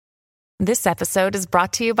This episode is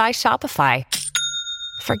brought to you by Shopify.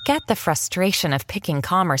 Forget the frustration of picking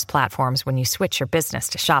commerce platforms when you switch your business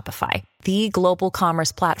to Shopify, the global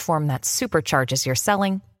commerce platform that supercharges your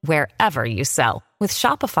selling wherever you sell. With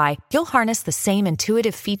Shopify, you'll harness the same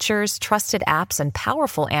intuitive features, trusted apps, and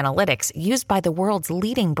powerful analytics used by the world's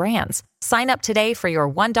leading brands. Sign up today for your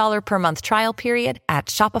 $1 per month trial period at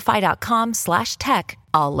shopify.com/tech,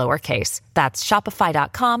 all lowercase. That's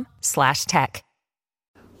shopify.com/tech.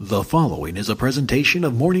 The following is a presentation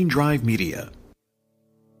of Morning Drive Media.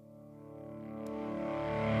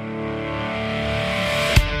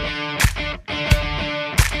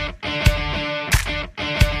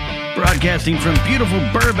 Broadcasting from beautiful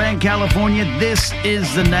Burbank, California, this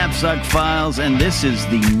is the Knapsack Files, and this is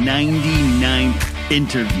the 99th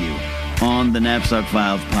interview on the Knapsack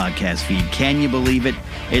Files podcast feed. Can you believe it?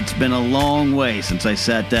 It's been a long way since I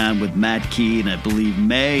sat down with Matt Key in, I believe,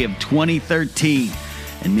 May of 2013.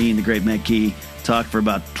 And me and the great Matt Key talked for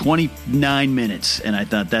about 29 minutes, and I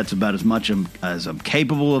thought that's about as much as I'm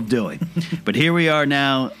capable of doing. But here we are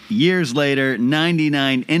now, years later,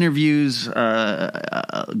 99 interviews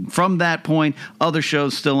from that point, other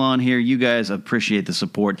shows still on here. You guys appreciate the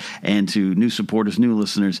support, and to new supporters, new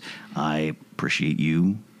listeners, I appreciate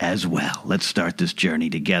you as well. Let's start this journey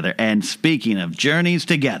together. And speaking of journeys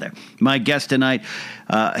together, my guest tonight,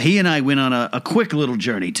 he and I went on a quick little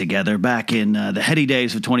journey together back in the heady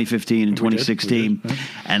days of 2015 and 2016.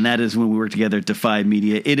 And that is when we worked together at Defy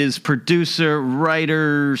Media. It is producer,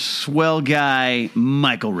 writer, swell guy,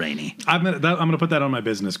 Michael Rainey. I'm going to put that on my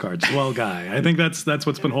business card. Swell guy. I think that's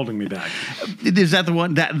what's been holding me back. Is that the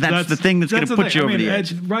one? That's the thing that's going to put you over the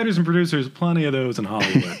edge. Writers and producers, plenty of those in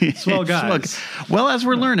Hollywood. Swell guys. Well, as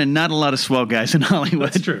we're learning, not a lot of swell guys in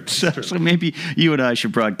Hollywood. That's true. So maybe you and I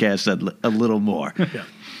should broadcast that a little more. Yeah.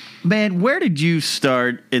 Man, where did you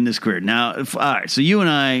start in this career? Now, all right, so you and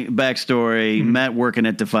I, backstory, Matt working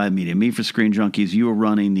at Defy Media, me for Screen Junkies, you were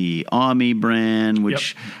running the Ami brand,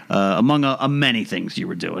 which, among many things you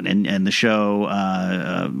were doing, and the show,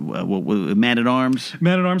 Man at Arms?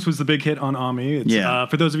 Man at Arms was the big hit on Ami. It's,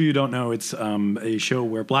 for those of you who don't know, it's a show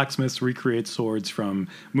where blacksmiths recreate swords from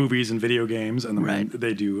movies and video games, and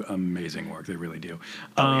they do amazing work. They really do.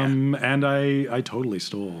 And I totally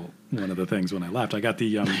stole one of the things when I left. I got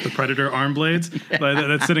the Predator arm blades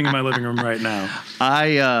that's sitting in my living room right now.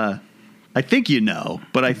 I think you know,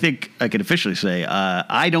 but I think I can officially say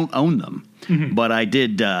I don't own them. But I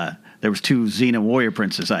did. There was 2 Xena Warrior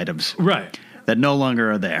Princess items, right, that no longer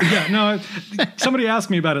are there. Yeah, no. Somebody asked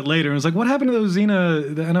me about it later and was like, "What happened to those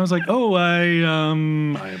Xena?" And I was like, "Oh, I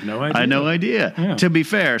have no idea." I had no idea. Yeah. To be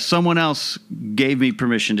fair, someone else gave me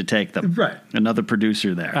permission to take them. Right. Another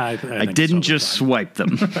producer there. I didn't just swipe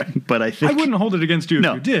them, but I think I wouldn't hold it against you if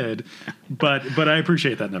you did. But I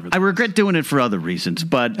appreciate that nevertheless. I regret doing it for other reasons,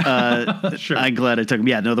 but sure. I'm glad I took them.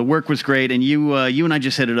 Yeah, no, the work was great, and you and I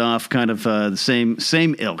just hit it off, kind of the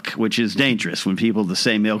same ilk, which is dangerous. When people of the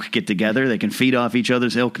same ilk get together, they can feed off each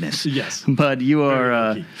other's ilkness. Yes, but you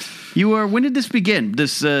are. When did this begin?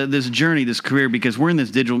 This journey, this career? Because we're in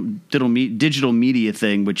this digital media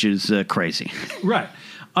thing, which is crazy. Right.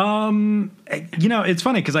 It's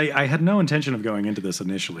funny because I had no intention of going into this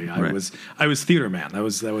initially. I was theater man. That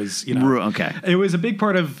was okay. It was a big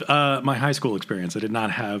part of my high school experience. I did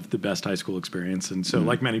not have the best high school experience, and so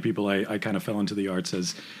like many people, I kind of fell into the arts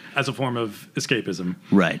as a form of escapism.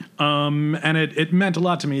 Right. And it meant a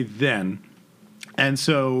lot to me then, and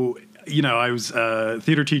so. I was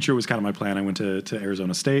theater teacher was kind of my plan. I went to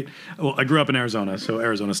Arizona State. Well, I grew up in Arizona, so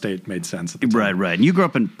Arizona State made sense at the time. Right. And you grew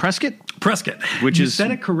up in Prescott? Prescott. You said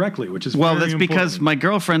it correctly, which is well, very that's important. Because my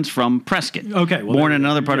girlfraend's from Prescott. Okay. Well, born in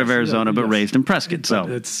another part of Arizona, but raised in Prescott.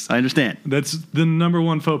 So I understand. That's the number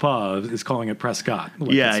one faux pas is calling it Prescott.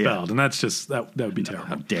 It's spelled, and that's just that would be terrible.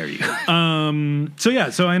 How dare you?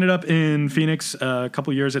 So I ended up in Phoenix a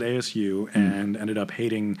couple years at ASU and ended up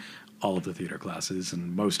hating all of the theater classes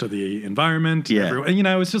and most of the environment. Yeah. And,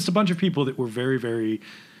 it was just a bunch of people that were very, very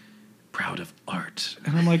proud of art.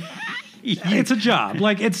 And I'm like, it's a job.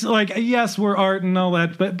 It's like, yes, we're art and all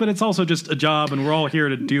that, but it's also just a job and we're all here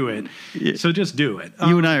to do it. Yeah. So just do it.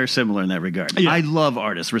 You and I are similar in that regard. Yeah. I love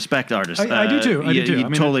artists, respect artists. I do too. I do too.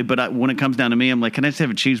 Totally. But when it comes down to me, I'm like, can I just have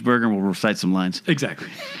a cheeseburger and we'll recite some lines? Exactly.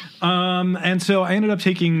 And so I ended up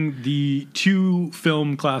taking the 2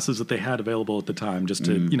 film classes that they had available at the time just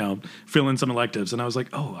to, fill in some electives. And I was like,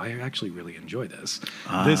 oh, I actually really enjoy this.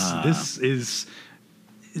 This is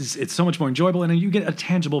it's so much more enjoyable, and you get a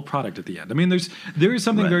tangible product at the end. I mean, there is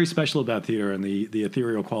something very special about theater and the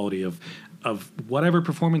ethereal quality of whatever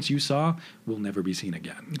performance you saw will never be seen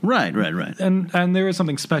again. Right. And there is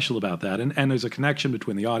something special about that, and there's a connection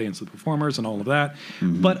between the audience and the performers and all of that.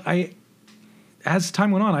 Mm-hmm. But as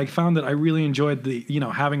time went on, I found that I really enjoyed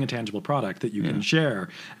having a tangible product that you can share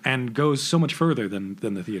and goes so much further than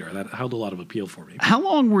the theater. That held a lot of appeal for me. How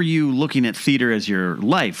long were you looking at theater as your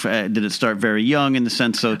life? Did it start very young in the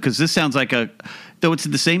sense of, because this sounds like though it's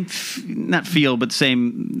the same, not field, but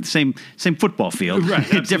same football field, right?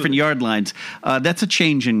 Different yard lines. That's a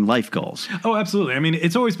change in life goals. Oh, absolutely. I mean,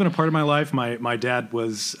 it's always been a part of my life. My dad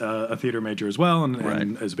was a theater major as well,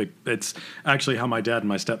 and as big. It's actually how my dad and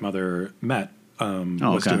my stepmother met.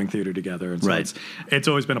 Was doing theater together, and so it's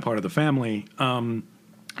always been a part of the family.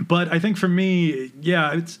 But I think for me,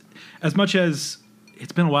 it's as much as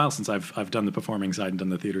it's been a while since I've done the performing side and done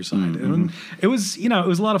the theater side. Mm-hmm. And it was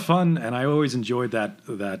a lot of fun, and I always enjoyed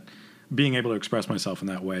that being able to express myself in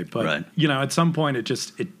that way. But at some point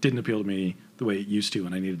it didn't appeal to me the way it used to,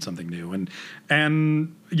 and I needed something new. And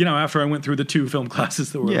after I went through the 2 film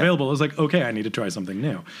classes that were available, I was like, okay, I need to try something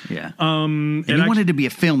new. Yeah. And you wanted to be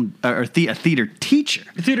a film or a theater teacher.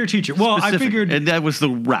 A theater teacher. Well, Specific. I figured, and that was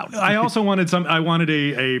the route. I also wanted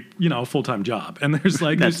a full-time job, and there's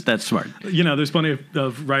like that's smart. There's plenty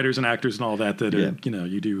of writers and actors and all that are,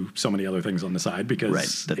 you do so many other things on the side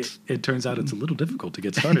because it turns out it's a little difficult to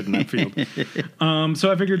get started in that field.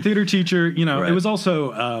 So I figured theater teacher. It was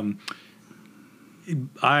also.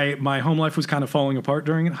 My home life was kind of falling apart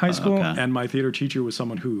during high school, and my theater teacher was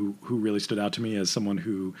someone who really stood out to me as someone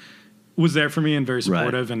who was there for me and very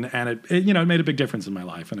supportive, and it made a big difference in my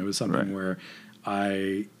life, and it was something where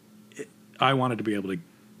I wanted to be able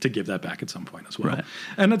to give that back at some point as well. Right.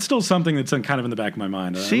 And it's still something that's kind of in the back of my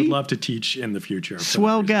mind. I would love to teach in the future.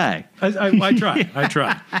 Swell guy. I try. I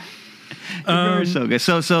try. So good.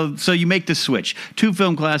 So you make the switch. 2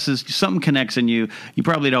 film classes, something connects in you. You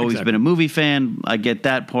probably had always been a movie fan. I get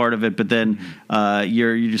that part of it, but then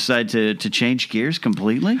you decide to change gears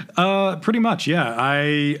completely? Pretty much, yeah.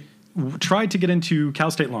 I tried to get into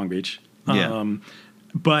Cal State Long Beach.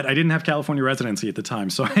 But I didn't have California residency at the time,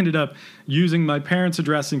 so I ended up using my parents'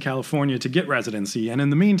 address in California to get residency. And in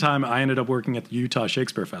the meantime, I ended up working at the Utah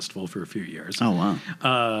Shakespeare Festival for a few years. Oh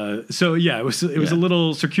wow! So it was a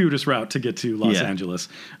little circuitous route to get to Los Angeles.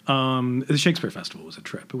 The Shakespeare Festival was a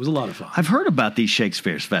trip. It was a lot of fun. I've heard about these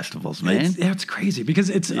Shakespeare festivals, man. It's crazy because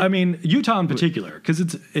Utah in particular, because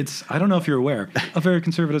it's I don't know if you're aware, a very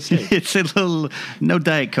conservative state. It's a little no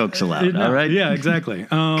Diet Cokes allowed. All right, yeah, exactly.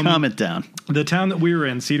 Calm it down. The town that we were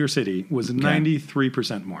in, Cedar City, was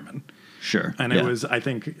 93% Mormon. Sure. And it was, I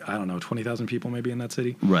think, 20,000 people maybe in that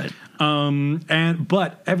city. Right.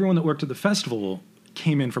 But everyone that worked at the festival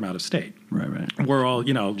came in from out of state. Right. We're all,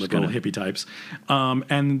 little hippie types.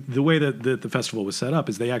 And the way that the festival was set up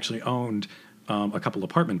is they actually owned a couple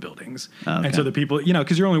apartment buildings. And so the people,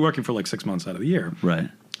 because you're only working for like 6 months out of the year. Right.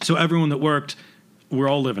 So everyone that worked, we're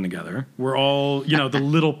all living together. We're all, the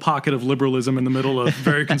little pocket of liberalism in the middle of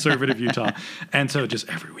very conservative Utah. And so just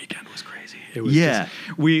every weekend was crazy. It was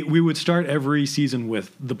we would start every season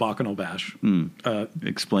with the Bacchanal Bash.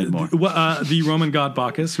 Explain more. The Roman god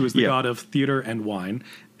Bacchus, who is the god of theater and wine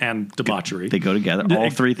and debauchery. They go together. All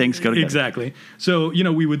 3 things go together. Exactly. So,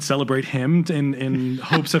 we would celebrate him in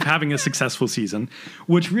hopes of having a successful season,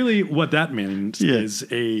 which really what that means is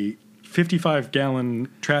a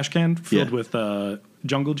 55-gallon trash can filled with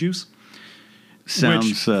jungle juice.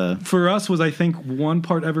 Sounds... Which, for us, was, I think, 1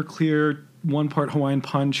 part Everclear, 1 part Hawaiian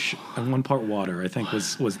Punch, and 1 part water, I think,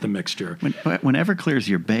 was the mixture. When Everclear's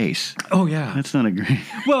your base. Oh, yeah. That's not a great...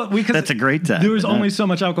 Well, because... That's a great time. There was only so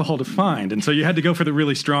much alcohol to find, and so you had to go for the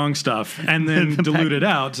really strong stuff and then dilute it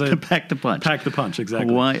out. So pack the punch. Pack the punch,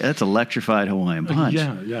 exactly. That's electrified Hawaiian Punch.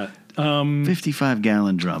 Yeah.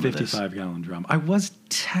 55-gallon drum. 55-gallon drum. I was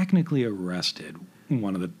technically arrested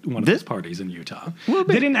one of those parties in Utah. Well,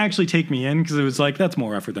 they didn't actually take me in because it was like, that's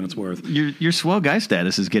more effort than it's worth. Your swell guy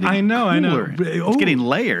status is getting I know. It's getting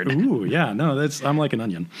layered. Ooh, yeah. No, I'm like an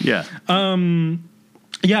onion. Yeah.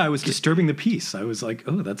 Yeah, I was disturbing the peace. I was like,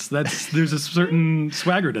 oh, that's there's a certain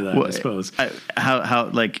swagger to that, I suppose.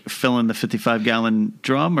 How like filling the 55-gallon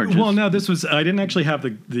drum or just... Well, no, this was, I didn't actually have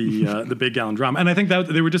the big gallon drum. And I think that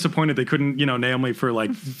they were disappointed they couldn't, nail me for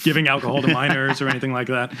like giving alcohol to minors or anything like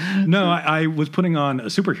that. No, I was putting on a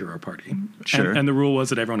superhero party. Sure. And the rule was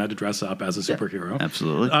that everyone had to dress up as a superhero. Yeah,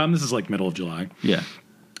 absolutely. This is like middle of July. Yeah.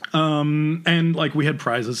 And like we had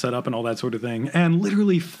prizes set up and all that sort of thing. And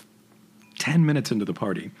literally 10 minutes into the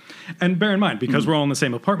party. And bear in mind, because we're all in the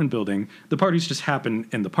same apartment building, the parties just happen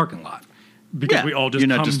in the parking lot. Because we all just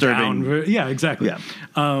come down. Yeah, exactly. Yeah.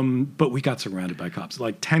 But we got surrounded by cops.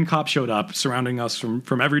 Like 10 cops showed up surrounding us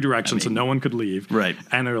from every direction, so no one could leave. Right.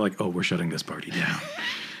 And they were like, oh, we're shutting this party down.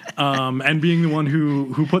 And being the one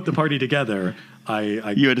who put the party together,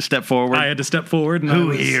 You had to step forward? I had to step forward. And Who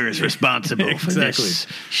here is responsible Exactly. for this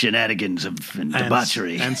shenanigans of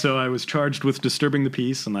debauchery? And so I was charged with disturbing the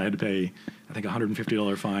peace, and I had to pay, I think,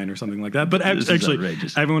 $150 fine or something like that. But actually,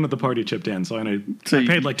 outrageous. everyone at the party chipped in, so I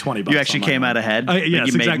paid like $20. You actually came out ahead? Yes, you made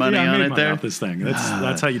exactly. money I on made it money there? off this thing.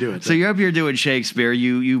 That's how you do it. So you're up here doing Shakespeare.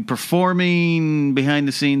 You performing behind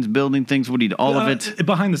the scenes, building things. What do you do? All of it?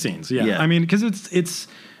 Behind the scenes, yeah. I mean, because it's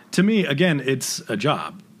to me, again, it's a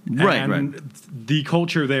job. Right. The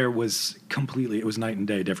culture there was it was night and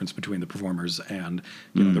day difference between the performers and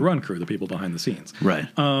the run crew, the people behind the scenes. Right.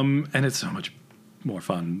 And it's so much more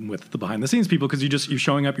fun with the behind the scenes people because you're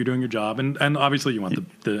showing up, you're doing your job, and obviously you want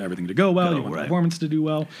everything to go well, you want the performance to do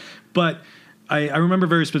well. But I remember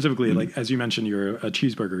very specifically, like as you mentioned, you're a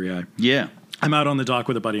cheeseburger guy. Yeah. I'm out on the dock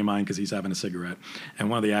with a buddy of mine because he's having a cigarette, and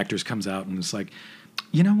one of the actors comes out and is like,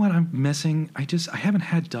 "You know what I'm missing? I haven't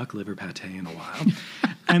had duck liver pate in a while."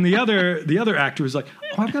 And the other actor was like,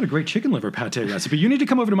 "Oh, I've got a great chicken liver pate recipe. You need to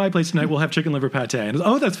come over to my place tonight. We'll have chicken liver pate." And I was,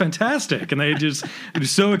 "Oh, that's fantastic!" And they were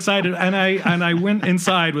so excited. And I went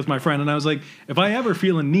inside with my friend, and I was like, "If I ever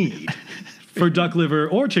feel a need for duck liver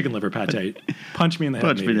or chicken liver pate, punch me in the head."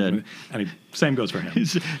 Punch me then. And same goes for him.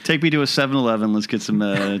 Take me to a 7-Eleven. Let's get some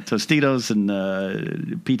Tostitos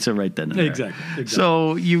and pizza right then and there. Exactly.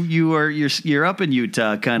 So you're up in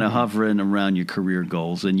Utah, kind of hovering around your career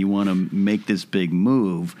goals, and you want to make this big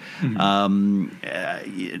move. And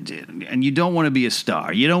you don't want to be a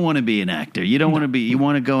star. You don't want to be an actor. You don't want to be. You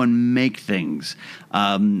want to go and make things.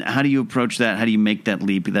 How do you approach that? How do you make that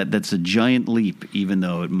leap? That's a giant leap, even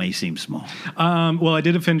though it may seem small. Well, I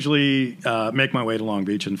did eventually make my way to Long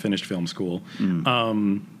Beach and finished film school.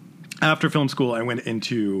 After film school, I went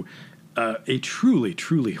into a truly,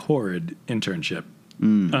 truly horrid internship.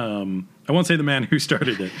 I won't say the man who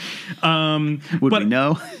started it. Would we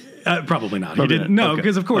know? Probably not. Probably He didn't. not. No, Okay.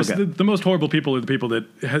 because of course Okay. the most horrible people are the people that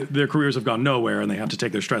their careers have gone nowhere and they have to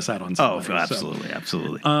take their stress out on somebody. Oh,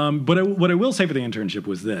 absolutely. But what I will say for the internship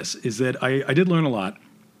was this: is that I did learn a lot,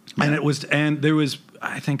 and there was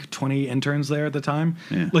I think 20 interns there at the time.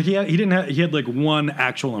 Yeah. Like he had like one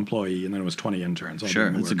actual employee, and then it was 20 interns. all Sure,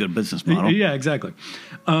 doing the that's a work. good business model. Yeah, exactly.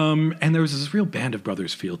 And there was this real Band of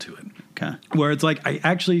Brothers feel to it. Okay. Where it's like I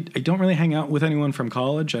don't really hang out with anyone from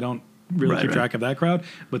college. I don't really keep track of that crowd,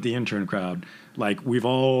 but the intern crowd, like we've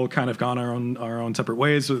all kind of gone our own separate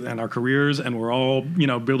ways and our careers, and we're all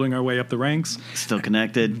building our way up the ranks. Still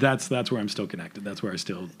connected. That's where I'm still connected. That's where I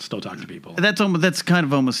still talk to people. That's kind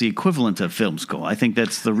of almost the equivalent of film school. I think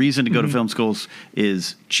that's the reason to go to film schools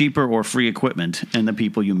is cheaper or free equipment and the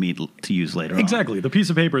people you meet to use later on. Exactly. The piece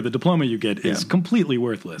of paper, the diploma you get is completely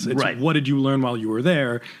worthless. It's Right. what did you learn while you were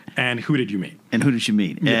there, and who did you meet? And who did you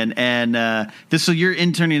meet? Yeah. And so you're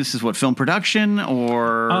interning. This is what, film production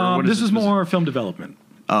or what this is more film development.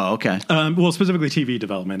 Oh, okay. Well, specifically TV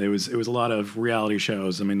development. It was a lot of reality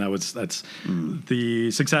shows. I mean, that's the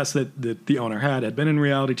success that the owner had been in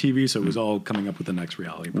reality TV, so it was all coming up with the next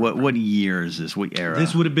reality program. What year is this? What era?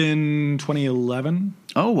 This would have been 2011.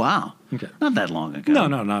 Oh, wow. Okay. Not that long ago. No,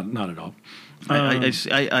 not at all.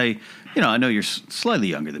 I know you're slightly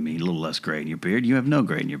younger than me, a little less gray in your beard. You have no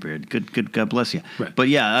gray in your beard. Good, God bless you. Right. But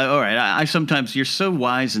yeah, all right. I sometimes you're so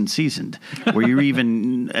wise and seasoned, where you're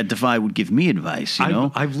even at Defy would give me advice.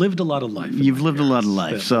 I've lived a lot of life. You've lived a lot of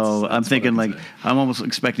life, so I'm thinking like I'm almost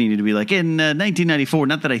expecting you to be like in 1994.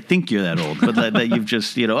 Not that I think you're that old, but that you've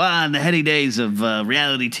just in the heady days of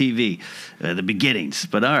reality TV, the beginnings.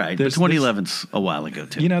 But all right, 2011's a while ago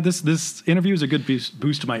too. This interview is a good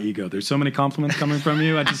boost to my ego. There's so many compliments coming from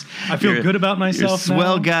you. I feel good about myself. You're a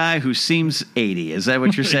swell now. guy who seems 80. Is that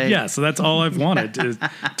what you're saying? Yeah. So that's all I've wanted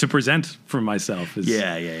to present for myself.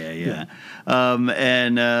 Yeah.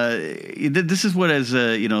 This is what has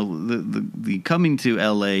the coming to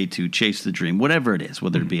LA to chase the dream, whatever it is,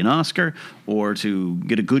 whether it be an Oscar or to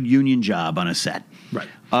get a good union job on a set. Right.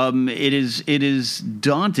 It is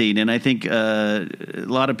daunting, and I think a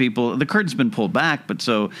lot of people, the curtain's been pulled back, but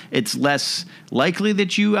so it's less likely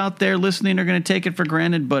that you out there listening are going to take it for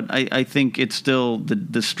granted. But I think it's still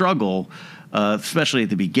the struggle, especially at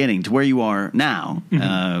the beginning, to where you are now.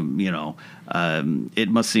 It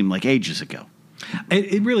must seem like ages ago.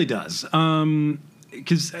 It really does,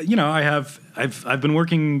 because I've been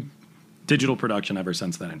working digital production ever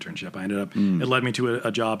since that internship. I ended up it led me to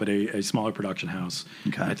a job at a smaller production house.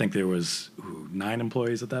 Okay. I think there was 9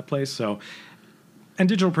 employees at that place. So, and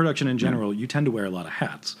digital production in general, you tend to wear a lot of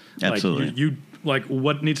hats. Absolutely. Like you like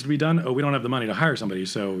what needs to be done. Oh, we don't have the money to hire somebody,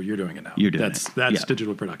 so you're doing it now. That's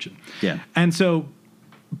digital production. Yeah. And so,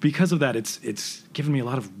 because of that, it's given me a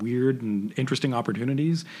lot of weird and interesting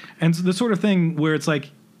opportunities, and the sort of thing where it's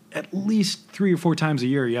like at least 3 or 4 times a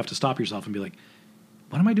year you have to stop yourself and be like,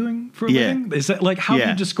 what am I doing for a living? Is that like, how do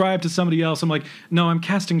you describe to somebody else? I'm like, no, I'm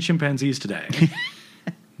casting chimpanzees today.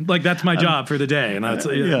 Like, that's my job for the day. And that's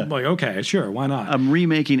like, okay, sure, why not? I'm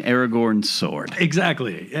remaking Aragorn's sword.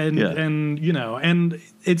 Exactly. And you know, and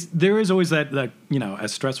there is always that, you know,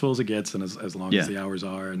 as stressful as it gets and as long as the hours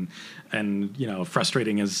are and, you know,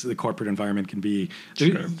 frustrating as the corporate environment can be,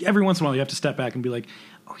 every once in a while you have to step back and be like,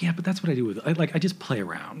 oh, yeah, but that's what I do with it. I just play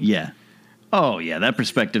around. Yeah. Oh, yeah, that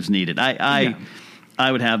perspective's needed. I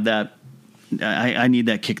would have that. I need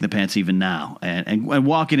that kick in the pants even now. And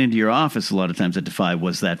walking into your office a lot of times at Defy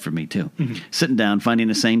was that for me too. Mm-hmm. Sitting down, finding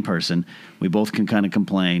a sane person. We both can kind of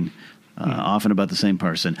complain often about the same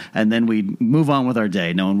person. And then we move on with our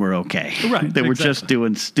day knowing we're okay. Right. That we're just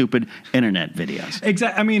doing stupid internet videos.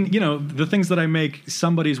 Exactly. I mean, you know, the things that I make,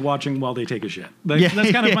 somebody's watching while they take a shit. Like,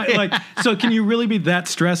 that's kind of my, like, so can you really be that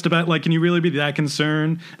stressed about, like, can you really be that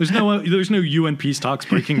concerned? There's no UN peace talks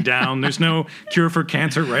breaking down. There's no cure for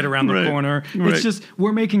cancer right around the corner. It's just,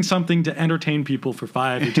 we're making something to entertain people for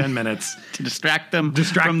 5 or 10 minutes. To distract them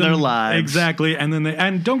from their lives. Exactly. And then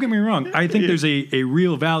and don't get me wrong, I think there's a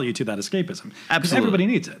real value to that escapism. Absolutely. Everybody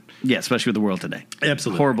needs it. Yeah, especially with the world today.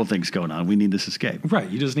 Absolutely. Horrible things going on. We need this escape. Right.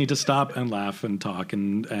 You just need to stop and laugh and talk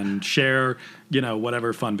and share, you know,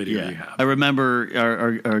 whatever fun video you have. I remember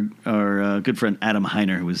our good friend Adam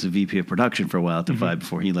Heiner, who was the VP of production for a while at Defy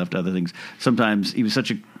before he left other things. Sometimes he was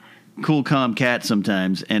such a cool, calm cat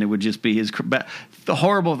sometimes, and it would just be the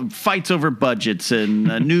horrible fights over budgets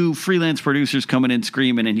and new freelance producers coming in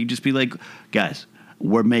screaming, and he'd just be like, guys,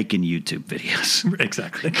 we're making YouTube videos.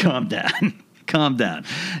 Exactly. Calm down. Calm down.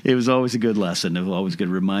 It was always a good lesson. It was always a good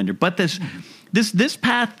reminder. But this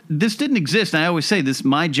path, this didn't exist. And I always say this,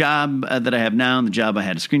 my job that I have now and the job I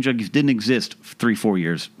had at Screen Junkies didn't exist 3, 4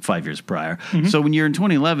 years, 5 years prior. Mm-hmm. So when you're in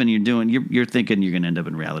 2011, you're thinking you're going to end up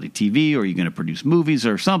in reality TV or you're going to produce movies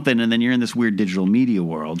or something. And then you're in this weird digital media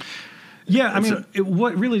world. Yeah, I mean,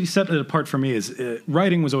 what really set it apart for me is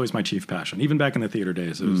writing was always my chief passion. Even back in the theater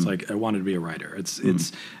days, it was like I wanted to be a writer. It's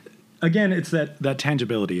again, it's that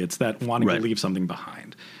tangibility. It's that wanting to leave something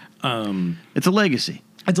behind. It's a legacy.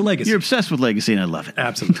 It's a legacy. You're obsessed with legacy, and I love it.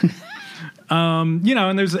 Absolutely. You know,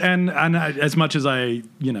 and there's and as much as I,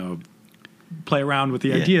 you know, play around with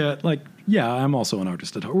the idea, like, yeah, I'm also an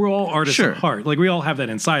artist at heart. We're all artists at heart. Like, we all have that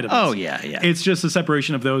inside of us. Oh, yeah. It's just a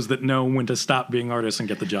separation of those that know when to stop being artists and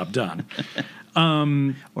get the job done.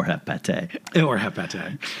 Or have pate.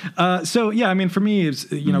 So, yeah, I mean, for me,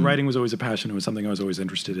 it's, you know, writing was always a passion. It was something I was always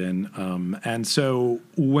interested in. And so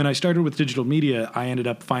when I started with digital media, I ended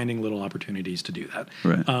up finding little opportunities to do that.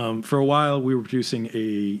 Right. For a while, we were producing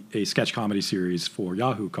a sketch comedy series for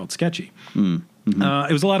Yahoo called Sketchy. Mm-hmm.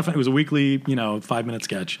 It was a lot of fun. It was a weekly, you know, 5-minute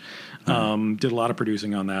sketch. Did a lot of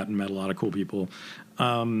producing on that and met a lot of cool people.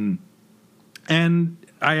 And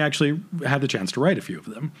I actually had the chance to write a few of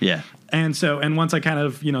them. Yeah. And once I kind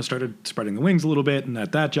of, you know, started spreading the wings a little bit, and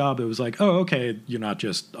at that job, it was like, oh, okay, you're not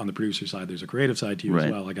just on the producer side, there's a creative side to you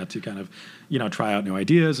as well. I got to kind of, you know, try out new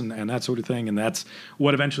ideas and that sort of thing. And that's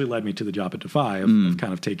what eventually led me to the job at Defy of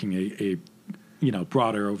kind of taking a you know,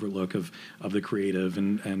 broader overlook of the creative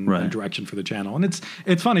and direction for the channel. And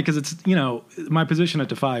it's funny because it's, you know, my position at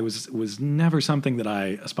Defy was never something that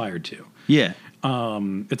I aspired to. Yeah.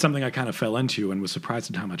 It's something I kind of fell into and was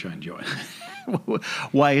surprised at how much I enjoyed.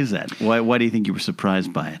 Why is that? Why do you think you were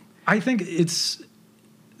surprised by it? I think it's,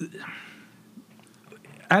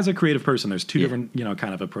 as a creative person, there's two different, you know,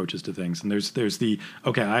 kind of approaches to things. And there's the,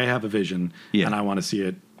 okay, I have a vision and I want to see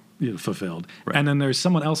it, you know, fulfilled. Right. And then there's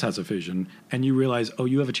someone else has a vision and you realize, oh,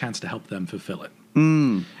 you have a chance to help them fulfill it.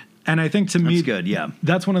 And I think to me, that's good. Yeah.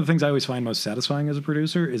 That's one of the things I always find most satisfying as a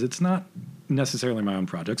producer is it's not necessarily my own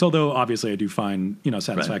projects, although obviously I do find, you know,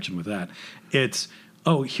 satisfaction with that. It's,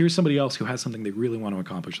 oh, here's somebody else who has something they really want to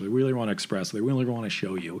accomplish, they really want to express, they really want to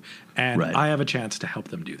show you, and I have a chance to help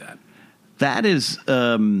them do that. That's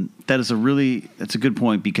a good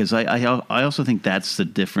point because I also think that's the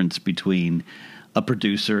difference between a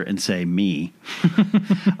producer and say me,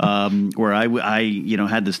 where I you know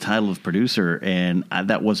had this title of producer and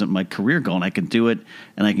that wasn't my career goal. And I can do it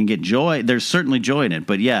and I can get joy. There's certainly joy in it,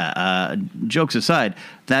 but jokes aside,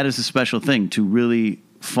 that is a special thing to really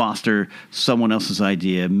foster someone else's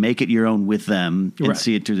idea, make it your own with them, and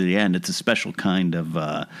see it to the end. It's a special kind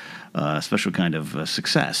of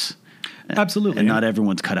success. Absolutely. And not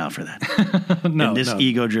everyone's cut out for that. In this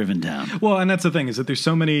ego-driven town. Well, and that's the thing, is that there's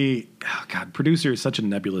so many... Oh, God, producer is such a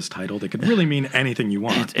nebulous title. That could really mean anything you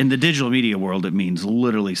want. In the digital media world, it means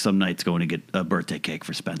literally some nights going to get a birthday cake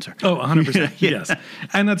for Spencer. Oh, 100%. Yes.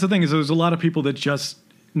 And that's the thing, is there's a lot of people that just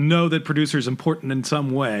know that producer is important in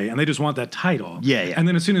some way, and they just want that title. Yeah. And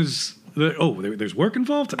then as soon as There's work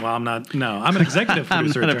involved? Well, I'm not. No, I'm an executive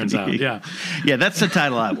producer, it turns out. Yeah. Yeah, that's the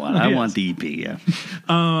title I want. I want the EP, yeah.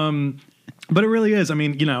 But it really is. I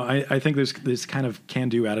mean, I think there's this kind of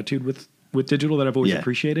can-do attitude with digital that I've always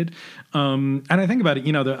appreciated. And I think about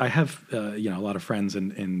it, I have, a lot of friends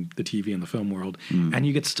in the TV and the film world, and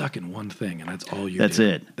you get stuck in one thing, and that's all you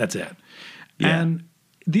do. That's it. Yeah. And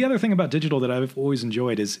the other thing about digital that I've always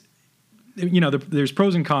enjoyed is, there's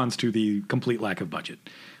pros and cons to the complete lack of budget.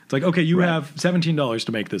 It's like, okay, you have $17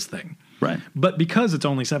 to make this thing. Right. But because it's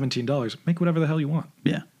only $17, make whatever the hell you want.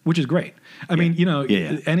 Yeah. Which is great. I mean,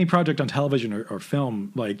 any project on television or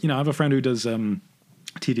film, like, I have a friend who does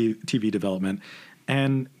TV development,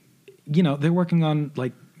 and, they're working on,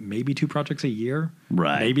 like, maybe 2 projects a year.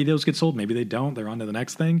 Right. Maybe those get sold. Maybe they don't. They're on to the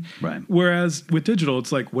next thing. Right. Whereas with digital,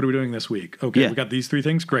 it's like, what are we doing this week? Okay, we got these 3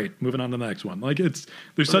 things. Great. Moving on to the next one. Like, there's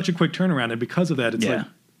such a quick turnaround, and because of that, it's like,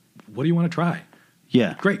 what do you want to try?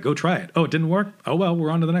 Yeah. Great, go try it. Oh, it didn't work? Oh, well, we're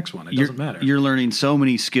on to the next one. It doesn't matter. You're learning so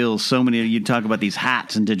many skills, you talk about these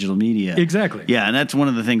hats in digital media. Exactly. Yeah, and that's one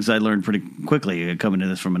of the things I learned pretty quickly coming to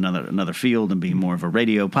this from another field and being more of a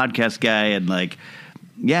radio podcast guy and like,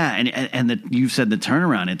 and you said the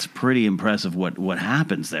turnaround, it's pretty impressive what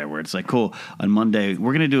happens there where it's like, cool, on Monday,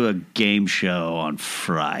 we're going to do a game show on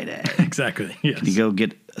Friday. Exactly, yes. Can you go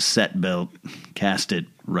get a set built, cast it,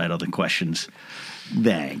 write all the questions?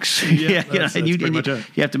 Thanks. That's and you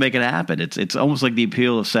have to make it happen. It's almost like the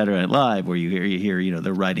appeal of Saturday Night Live, where you hear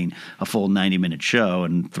they're writing a full 90-minute show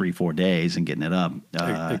in 3-4 days and getting it up.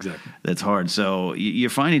 Exactly. That's hard. So you're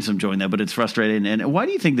finding some joy in that, but it's frustrating. And why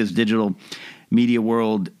do you think this digital media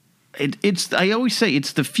world? It's I always say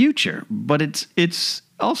it's the future, but it's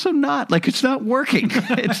also not. Like, it's not working.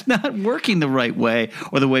 It's not working the right way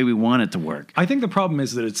or the way we want it to work. I think the problem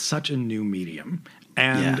is that it's such a new medium,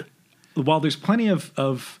 and while there's plenty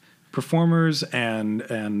of performers and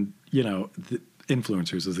the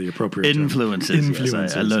influencers is the appropriate term. Influencers.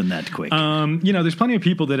 Yes, I learned that quick. There's plenty of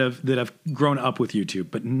people that have grown up with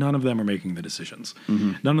YouTube, but none of them are making the decisions.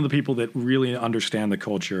 Mm-hmm. None of the people that really understand the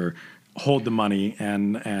culture hold the money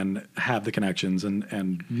and have the connections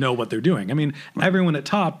and know what they're doing. I mean, everyone at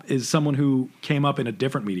top is someone who came up in a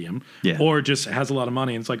different medium or just has a lot of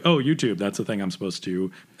money and it's like, oh, YouTube, that's the thing I'm supposed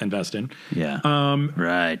to invest in. Yeah.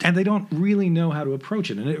 Right. And they don't really know how to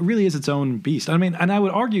approach it. And it really is its own beast. I mean, and I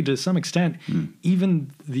would argue to some extent,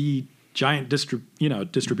 even the giant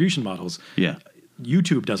distribution models,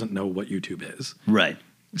 YouTube doesn't know what YouTube is. Right.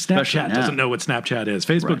 Snapchat doesn't know what Snapchat is.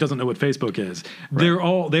 Facebook doesn't know what Facebook is.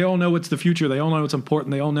 Right. They all know it's the future. They all know it's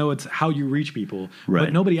important. They all know it's how you reach people. Right.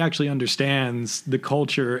 But nobody actually understands the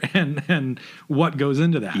culture and what goes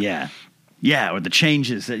into that. Yeah. Yeah, or the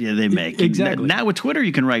changes that they make. Exactly. Now with Twitter,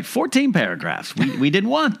 you can write 14 paragraphs. We didn't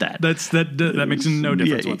want that. That makes no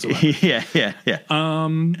difference whatsoever. Yeah.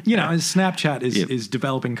 Snapchat is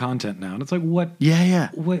developing content now, and it's like, what? Yeah.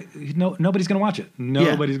 What? No, nobody's going to watch it.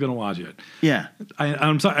 Nobody's going to watch it. Yeah.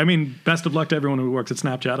 I'm sorry. I mean, best of luck to everyone who works at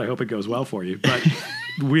Snapchat. I hope it goes well for you. But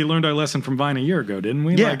we learned our lesson from Vine a year ago, didn't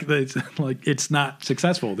we? Yeah. It's not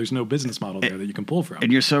successful. There's no business model there that you can pull from.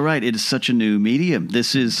 And you're so right. It is such a new medium.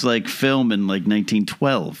 This is like film in like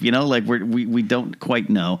 1912. Like we don't quite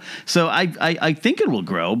know. So I think it will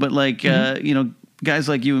grow, but like guys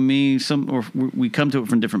like you and me, we come to it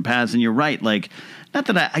from different paths. And you're right. Like, not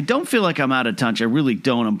that I don't feel like I'm out of touch. I really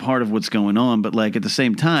don't. I'm part of what's going on. But like at the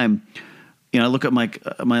same time, I look at my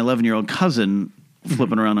 11-year-old cousin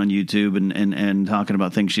flipping around on YouTube and talking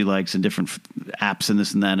about things she likes and different apps and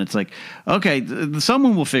this and that. And it's like, okay,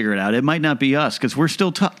 someone will figure it out. It might not be us because we're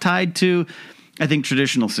still tied to, I think,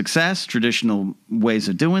 traditional success, traditional ways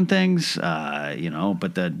of doing things,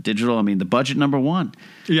 but the digital, I mean, the budget number one.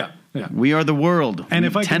 Yeah. We are the world. And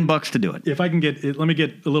if I $10 to do it. If I can let me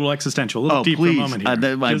get a little existential, a little deep please. For a moment here.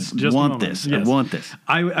 I want this. Yes. I want this.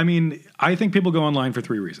 I mean, I think people go online for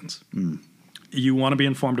 3 reasons. You want to be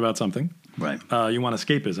informed about something. Right. You want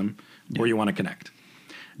escapism, or you want to connect.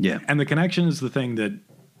 Yeah. And the connection is the thing that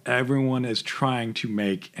everyone is trying to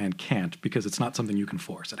make and can't because it's not something you can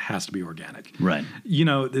force. It has to be organic. Right.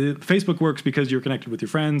 Facebook works because you're connected with your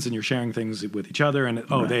friends and you're sharing things with each other and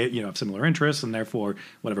they have similar interests and therefore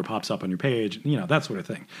whatever pops up on your page, that sort of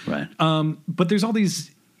thing. Right. But there's all these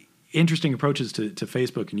interesting approaches to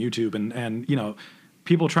Facebook and YouTube and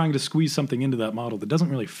people trying to squeeze something into that model that doesn't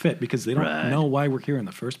really fit because they don't know why we're here in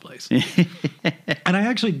the first place. And I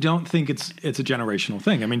actually don't think it's a generational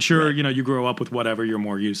thing. I mean, sure, you grow up with whatever you're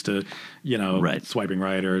more used to, swiping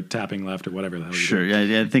right or tapping left or whatever the hell you do.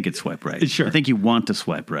 Sure, I think it's swipe right. Sure. I think you want to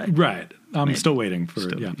swipe right. Right. I'm still waiting for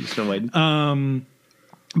You're still waiting?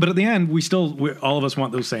 But at the end, all of us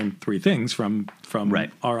want those same three things from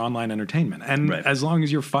Right. our online entertainment. And Right. as long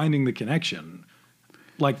as you're finding the connection,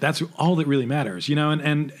 like that's all that really matters, you know.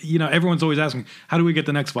 And you know, everyone's always asking, how do we get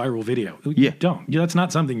the next viral video? You Yeah. don't. That's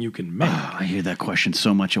not something you can make. I hear that question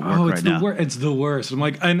so much at work It's right now. It's the worst. I'm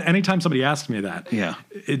like, and anytime somebody asks me that, Yeah.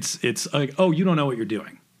 it's like, oh, you don't know what you're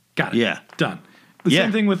doing. Got it. Yeah. Done. The Yeah.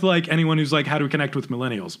 same thing with like anyone who's like, how do we connect with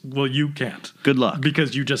millennials? Well, you can't. Good luck.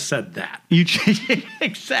 Because you just said that.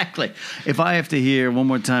 Exactly. If I have to hear one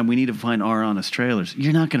more time, we need to find our honest trailers,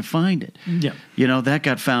 you're not going to find it. Yeah. You know, that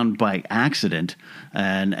got found by accident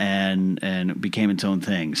and it became its own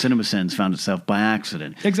thing. CinemaSins found itself by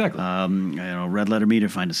accident. Exactly. You know, Red Letter Meter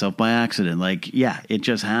find itself by accident. Like, yeah, it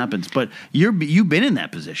just happens. But you've been in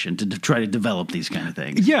that position to try to develop these kind of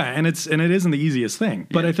things. Yeah, and it isn't the easiest thing.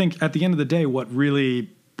 But Yeah. I think at the end of the day, what really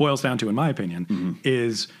boils down to, in my opinion,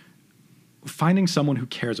 is finding someone who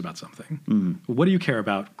cares about something. What do you care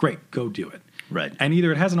about? Great, go do it. Right. And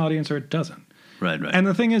either it has an audience or it doesn't. Right. And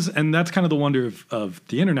the thing is, and that's kind of the wonder of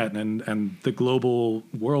the internet and the global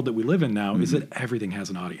world that we live in now, is that everything has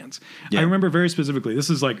an audience. Yeah. I remember very specifically, this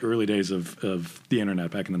is like early days of the internet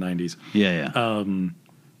back in the 90s. Yeah.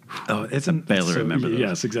 Oh, barely remember those.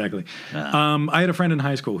 Yes, exactly. I had a friend in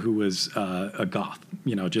high school who was a goth,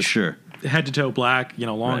 you know, just Sure. head to toe black, you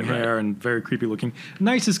know, long Right, hair and very creepy looking.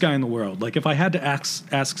 Nicest guy in the world. Like if I had to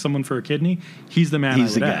ask someone for a kidney, he's the man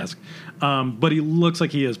He's I would the guy. ask. But he looks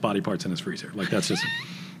like he has body parts in his freezer. Like that's just...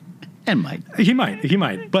 And might. He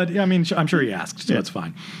might. But I mean, I'm sure he asked, so Yeah. it's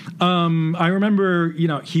fine. I remember, you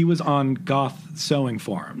know, he was on goth sewing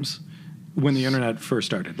forums when the internet first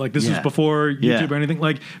started. Like this was Yeah. before YouTube Yeah. or anything.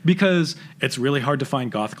 Like because it's really hard to find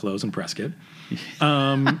goth clothes in Prescott.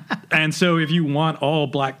 And so if you want all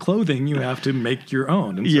black clothing, you have to make your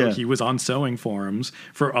own. And so Yeah. he was on sewing forums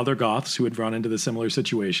for other goths who had run into the similar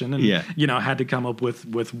situation and Yeah. you know, had to come up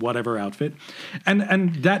with whatever outfit.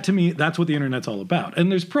 And that to me, that's what the internet's all about. And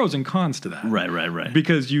there's pros and cons to that. Right.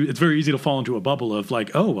 Because it's very easy to fall into a bubble of like,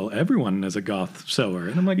 oh, well, everyone is a goth sewer.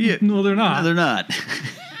 And I'm like, Yeah. no, they're not. No, they're not.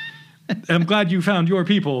 I'm glad you found your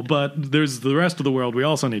people, but there's the rest of the world we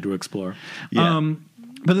also need to explore. Yeah.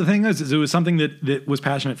 But the thing is it was something that was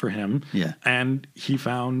passionate for him. Yeah. And he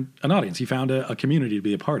found an audience. He found a community to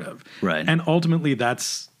be a part of. Right. And ultimately,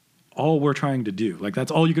 that's all we're trying to do. Like,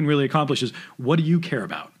 that's all you can really accomplish is what do you care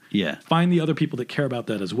about? Yeah. Find the other people that care about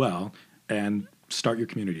that as well and start your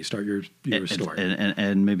community, start your story.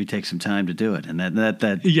 And maybe take some time to do it. And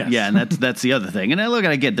that Yes. yeah, and that's the other thing. And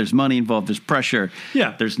I get there's money involved, there's pressure,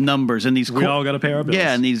 Yeah. there's numbers, and We all gotta pay our bills.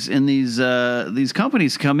 Yeah, and these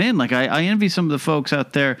companies come in. Like I envy some of the folks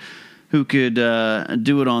out there who could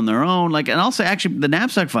do it on their own. Like, and I'll say, actually, the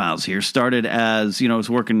Knapsack Files here started as, you know, I was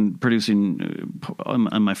producing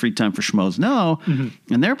on my free time for Schmoes Know,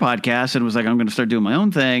 and their podcast, and was like, I'm going to start doing my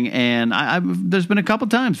own thing. And there's been a couple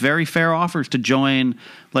times very fair offers to join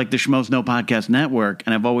like the Schmoes Know podcast network,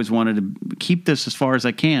 and I've always wanted to keep this as far as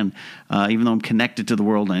I can, even though I'm connected to the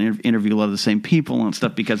world and I interview a lot of the same people and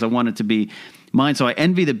stuff, because I want it to be mine. So I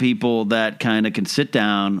envy the people that kind of can sit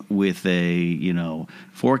down with a, you know,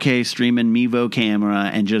 4K streaming Mevo camera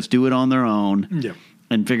and just do it on their own. Yeah.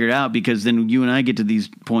 And figure it out, because then you and I get to these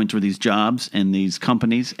points where these jobs and these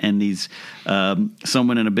companies and these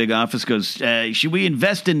someone in a big office goes, should we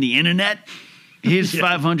invest in the internet? Here's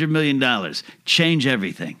 $500 million. Change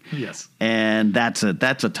everything. Yes. And that's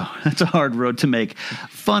a hard road to make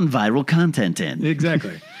fun viral content in.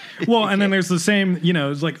 Exactly. Well, and then there's the same, you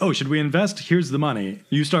know, it's like, oh, should we invest? Here's the money.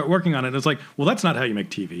 You start working on it. And it's like, well, that's not how you make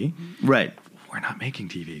TV. Right. We're not making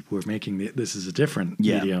TV. We're making this is a different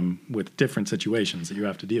Yeah. medium with different situations that you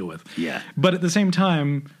have to deal with. Yeah. But at the same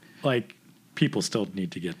time, like, people still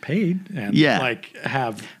need to get paid and like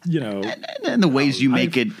have, you know, And the ways you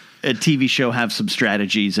make a TV show have some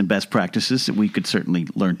strategies and best practices that we could certainly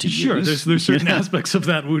learn to sure, use. there's certain aspects of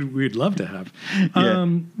that we'd love to have.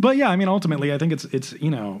 But yeah, I mean, ultimately, I think it's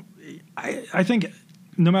you know, I think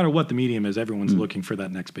no matter what the medium is, everyone's looking for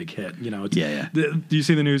that next big hit. You know, it's, do you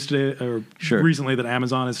see the news today or recently that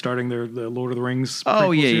Amazon is starting the Lord of the Rings? Oh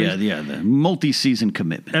prequel series? the multi-season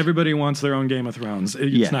commitment. Everybody wants their own Game of Thrones.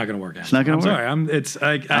 It's not going to work out. It's not going to work.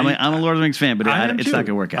 Sorry, I'm a Lord of the Rings fan, but it's too. not going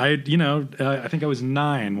to work out. I think I was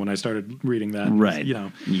 9 when I started reading that. Right. You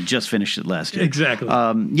know, you just finished it last year. Exactly.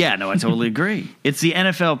 I totally agree. It's the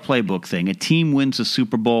NFL playbook thing. A team wins a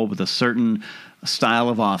Super Bowl with a certain style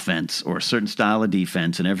of offense or a certain style of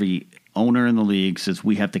defense, and every owner in the league says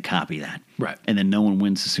we have to copy that. Right. And then no one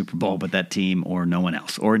wins the Super Bowl but that team or no one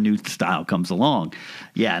else, or a new style comes along.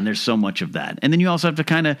 Yeah, and there's so much of that. And then you also have to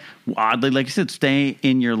kind of, oddly, like you said, stay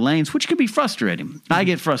in your lanes, which can be frustrating. Mm-hmm. I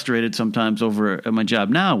get frustrated sometimes over at my job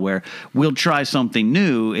now where we'll try something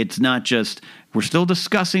new. It's not just, we're still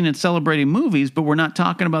discussing and celebrating movies, but we're not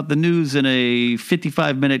talking about the news in a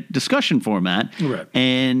 55-minute discussion format. Right.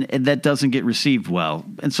 And that doesn't get received well.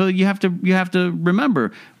 And so you have to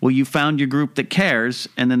remember, well, you found your group that cares,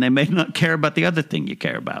 and then they may not care about the other thing you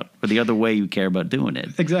care about, or the other way you care about doing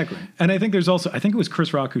it. Exactly. And I think there's also, I think it was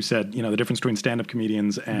Chris Rock who said, the difference between stand-up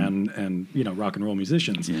comedians and rock and roll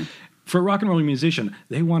musicians. Yeah. For a rock and roll musician,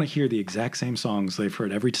 they want to hear the exact same songs they've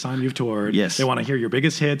heard every time you've toured. Yes. They want to hear your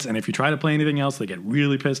biggest hits, and if you try to play anything else, they get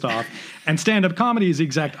really pissed off. And stand-up comedy is the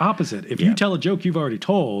exact opposite. If you tell a joke you've already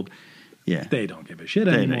told, they don't give a shit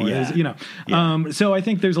anymore. So I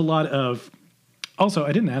think there's a lot of... Also,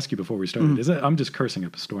 I didn't ask you before we started. I'm just cursing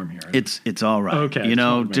up a storm here. It's all right. Okay.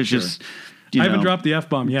 I haven't dropped the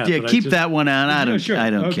F-bomb yet. Yeah, keep that one out. I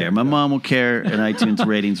don't care. My mom will care, and iTunes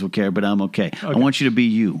ratings will care, but I'm okay. I want you to be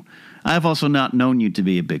you. I've also not known you to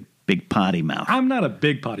be a big potty mouth. I'm not a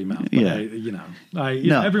big potty mouth, but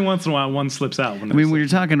every once in a while one slips out. When you're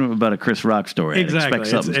talking about a Chris Rock story, exactly,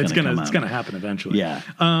 it's going to happen eventually. Yeah.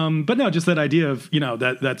 But no, just that idea of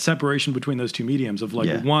that separation between those two mediums of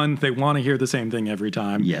one, they want to hear the same thing every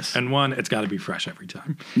time, yes, and one, it's got to be fresh every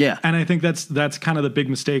time. Yeah. And I think that's kind of the big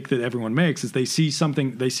mistake that everyone makes is they see some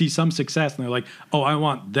success and they're like, oh, I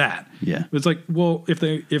want that. Yeah. It's like, well,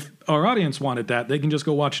 if our audience wanted that, they can just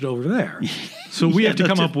go watch it over there. So we have to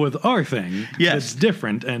come up with our thing that's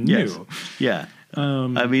different and new. Yeah.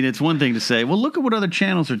 It's one thing to say, well, look at what other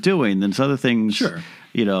channels are doing. Then other things, sure.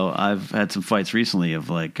 I've had some fights recently of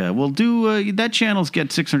like, that channel's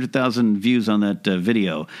get 600,000 views on that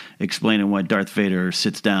video explaining why Darth Vader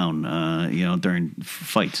sits down, during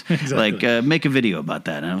fights. Exactly. Like, make a video about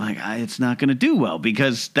that. And I'm like, it's not going to do well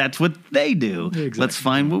because that's what they do. Exactly. Let's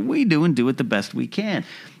find what we do and do it the best we can.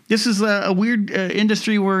 This is a weird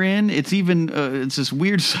industry we're in. It's even it's this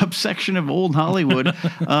weird subsection of old Hollywood.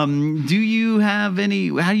 Do you have any?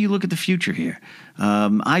 How do you look at the future here?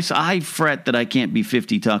 I fret that I can't be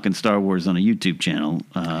 50 talking Star Wars on a YouTube channel.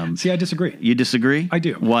 See, I disagree. You disagree? I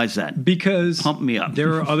do. Why is that? Because pump me up.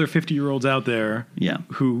 There are other 50-year-olds out there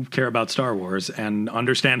who care about Star Wars and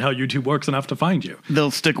understand how YouTube works enough to find you.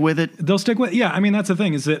 They'll stick with it? Yeah, that's the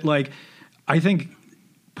thing is that, I think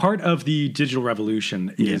part of the digital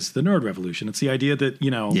revolution is the nerd revolution. It's the idea that,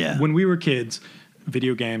 when we were kids,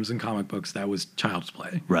 video games and comic books, that was child's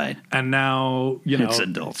play. Right. And now, it's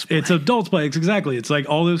adults play. It's adults play. Exactly. It's like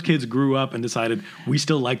all those kids grew up and decided we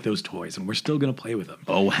still like those toys and we're still going to play with them.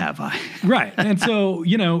 Oh, have I? Right. And so,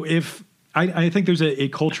 if I think there's a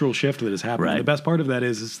cultural shift that has happened. Right. The best part of that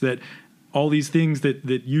is that all these things that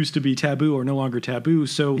used to be taboo are no longer taboo.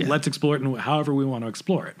 So let's explore it in however we want to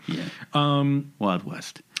explore it. Yeah. Wild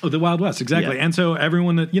West. Oh, the Wild West, exactly. Yeah. And so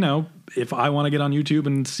everyone that, if I want to get on YouTube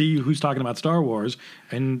and see who's talking about Star Wars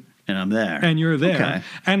and I'm there. And you're there. Okay.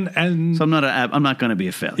 And so I'm not going to be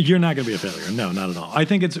a failure. You're not going to be a failure. No, not at all. I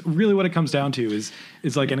think it's really what it comes down to is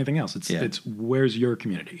like anything else. It's where's your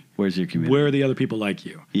community? Where's your community? Where are the other people like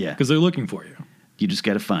you? Yeah. Because they're looking for you. You just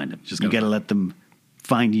got to find them. You got to let them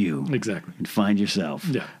find you. Exactly. And find yourself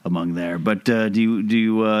among there. But do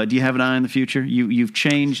you have an eye on the future? You've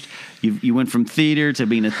changed. You went from theater to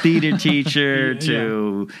being a theater teacher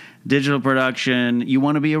to digital production. You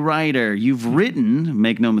want to be a writer. You've written,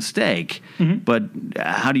 make no mistake. Mm-hmm. But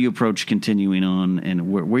how do you approach continuing on?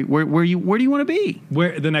 And where do you want to be?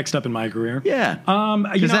 Where the next step in my career? Yeah.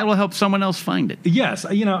 Because that will help someone else find it. Yes.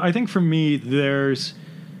 I think for me, there's.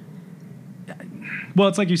 Well,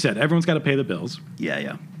 it's like you said, everyone's got to pay the bills.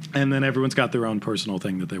 Yeah. And then everyone's got their own personal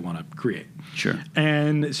thing that they want to create. Sure.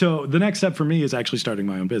 And so the next step for me is actually starting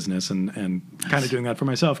my own business and kind of doing that for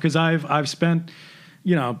myself because I've spent,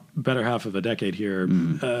 better half of a decade here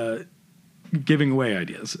giving away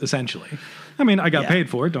ideas, essentially. I got paid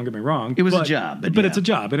for it, don't get me wrong. It was a job. But it's a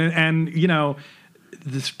job. And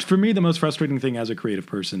for me, the most frustrating thing as a creative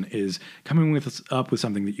person is coming up with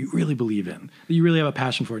something that you really believe in, that you really have a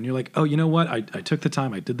passion for, and you're like, oh, you know what? I took the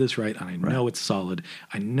time, I did this right, and I know it's solid,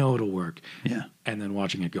 I know it'll work. Yeah. And then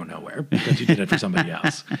watching it go nowhere because you did it for somebody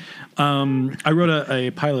else. I wrote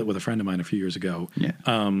a pilot with a friend of mine a few years ago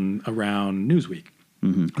around Newsweek.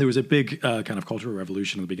 Mm-hmm. There was a big kind of cultural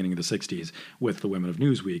revolution in the beginning of the 60s with the women of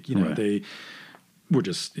Newsweek. They were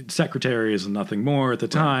just secretaries and nothing more at the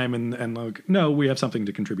time. And like, no, we have something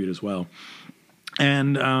to contribute as well.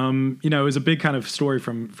 And, it was a big kind of story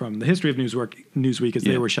from the history of Newsweek as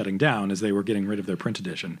they were shutting down, as they were getting rid of their print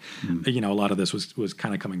edition. A lot of this was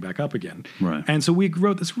kind of coming back up again. Right. And so we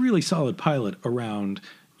wrote this really solid pilot around,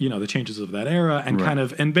 the changes of that era and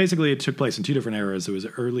and basically it took place in two different eras. It was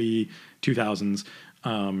early 2000s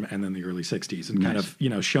and then the early 60s and kind of,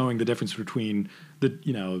 showing the difference between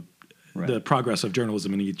the progress of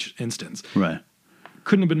journalism in each instance. Right.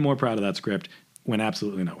 Couldn't have been more proud of that script. Went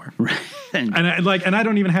absolutely nowhere. Right. And I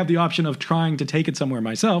don't even have the option of trying to take it somewhere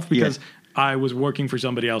myself because I was working for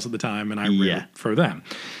somebody else at the time and I wrote for them.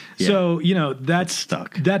 Yeah. So, that's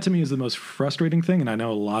stuck. That to me is the most frustrating thing. And I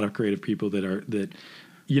know a lot of creative people that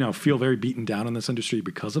feel very beaten down in this industry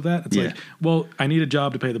because of that. It's like, well, I need a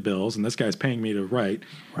job to pay the bills and this guy's paying me to write.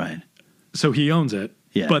 Right. So he owns it.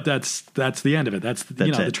 Yeah. But that's the end of it. That's it.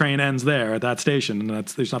 The train ends there at that station and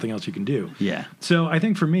there's nothing else you can do. Yeah. So I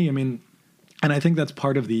think for me, and I think that's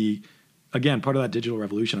part of that digital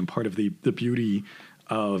revolution and part of the beauty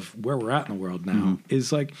of where we're at in the world now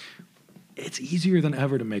is like, it's easier than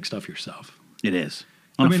ever to make stuff yourself. It is.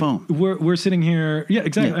 On a phone. We're sitting here. Yeah,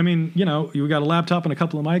 exactly. Yeah. We got a laptop and a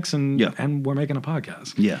couple of mics and we're making a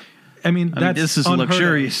podcast. Yeah. This is a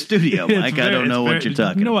luxurious studio, Mike. I don't know what you're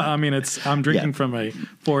talking about. I'm drinking from a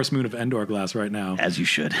Forest Moon of Endor glass right now. As you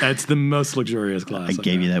should. It's the most luxurious glass. I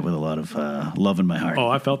gave you that with a lot of love in my heart. Oh,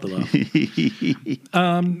 I felt the love.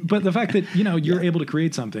 But the fact that, you're able to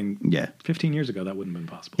create something 15 years ago, that wouldn't have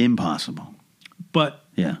been possible. Impossible. But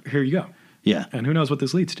here you go. Yeah. And who knows what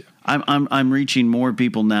this leads to. I'm reaching more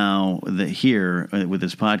people now here with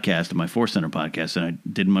this podcast, my Force Center podcast, than I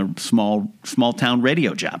did in my small town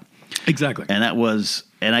radio job. Exactly. And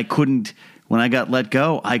I couldn't, when I got let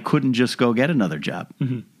go, I couldn't just go get another job.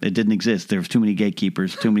 Mm-hmm. It didn't exist. There was too many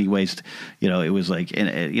gatekeepers, too many ways. It was like,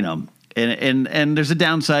 and there's a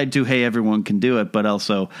downside to, hey, everyone can do it, but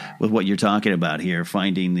also with what you're talking about here,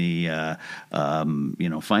 finding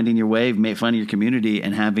finding your wave, finding your community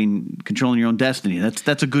and controlling your own destiny.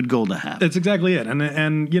 That's a good goal to have. That's exactly it.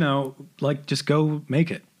 And just go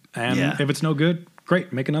make it. And if it's no good,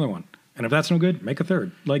 great, make another one. And if that's no good, make a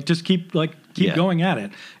third. Just keep going at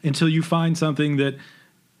it until you find something that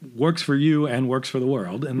works for you and works for the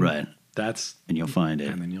world. And and you'll find it.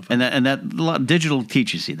 And then you'll find it. And that digital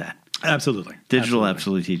teaches you that. Absolutely. Digital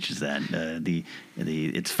absolutely teaches that.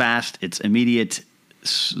 It's fast, it's immediate,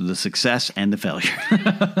 the success and the failure.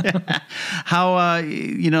 How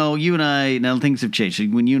you and I, now things have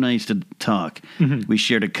changed. When you and I used to talk, we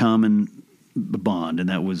shared a common bond, and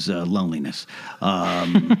that was loneliness.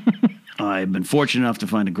 I've been fortunate enough to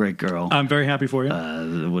find a great girl. I'm very happy for you.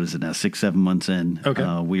 What is it now? 6-7 months in. Okay.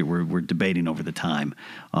 We're debating over the time.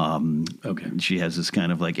 Okay. She has this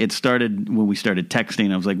kind of it started when we started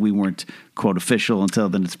texting. I was like, we weren't quote official until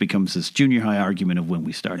then it becomes this junior high argument of when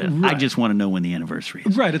we started. Right. I just want to know when the anniversary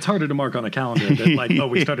is. Right. It's harder to mark on a calendar that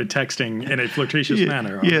we started texting in a flirtatious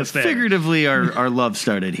manner. Yes. Figuratively, our love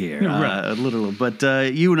started here. Right. Literally. But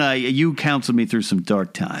you and I, you counseled me through some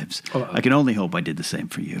dark times. I can only hope I did the same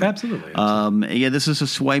for you. Absolutely. This is a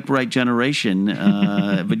swipe right generation,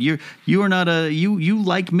 but you are not you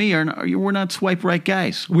like me we're not swipe right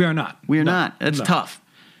guys. We are not. We are not. That's tough.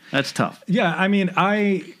 That's tough. Yeah,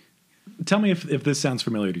 tell me if this sounds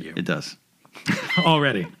familiar to you. It does.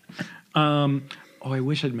 Already. I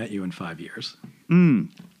wish I'd met you in 5 years.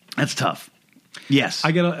 That's tough. Yes.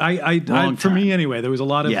 For me anyway, there was a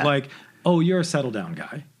lot of you're a settle down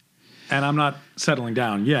guy, and I'm not settling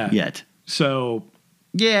down yet. So.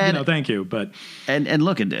 Yeah, thank you, but and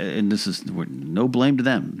look, and this is no blame to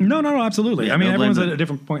them. No, absolutely. Yeah, everyone's at a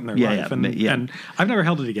different point in their life, and I've never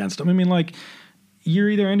held it against them. You're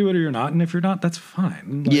either into it or you're not, and if you're not, that's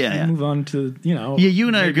fine. Move on to you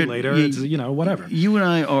and I are good later. It's whatever. You and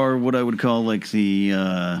I are what I would call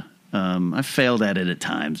the. I failed at it at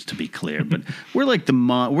times, to be clear, but we're like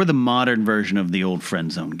we're the modern version of the old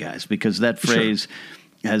friend zone guys, because that phrase. Sure.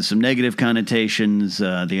 Has some negative connotations.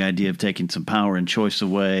 The idea of taking some power and choice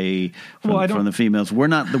away from the females. We're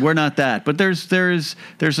not that. But there's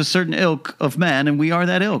a certain ilk of men, and we are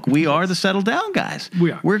that ilk. We are the settle down guys.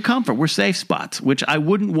 We are. We're comfort. We're safe spots, which I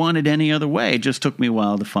wouldn't want it any other way. It just took me a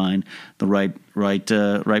while to find the right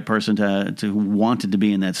person to who wanted to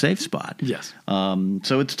be in that safe spot. Yes.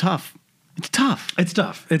 So it's tough. It's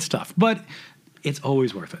tough. But it's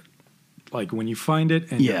always worth it. When you find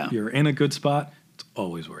it and you're in a good spot.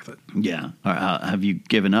 Always worth it. Yeah. Have you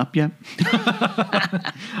given up yet?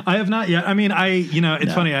 I have not yet.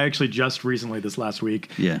 It's funny. I actually just recently, this last week,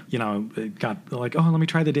 got let me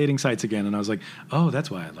try the dating sites again. And I was like,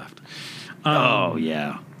 that's why I left.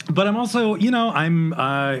 Yeah. But I'm also, I'm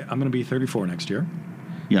going to be 34 next year.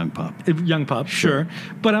 young pup. Young pup, sure.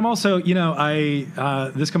 But I'm also,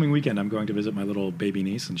 I this coming weekend I'm going to visit my little baby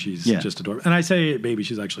niece, and she's just adorable. And I say baby,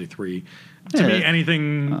 she's actually 3. To me,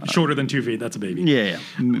 anything shorter than 2 feet, that's a baby. Yeah.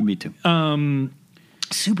 Me too.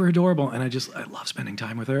 Super adorable, and I love spending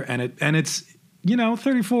time with her. And it's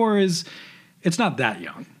 34 is, it's not that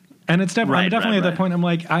young. And it's definitely, I'm definitely at that point. I'm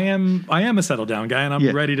like, I am a settled down guy, and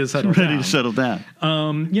I'm ready to settle down. Ready to settle down.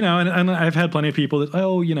 And I've had plenty of people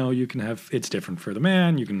that, you can have, it's different for the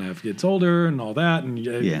man. You can have kids older and all that, and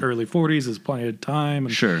early 40s is plenty of time.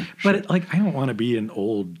 And, but I don't want to be an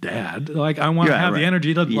old dad. Like, I want to have the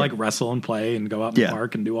energy to like wrestle and play and go out in the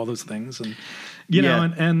park and do all those things. And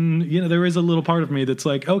there is a little part of me that's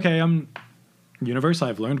like, okay, universe,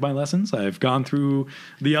 I've learned my lessons. I've gone through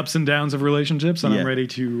the ups and downs of relationships, and I'm ready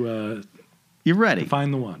to you're ready to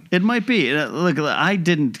find the one. It might be. Look, I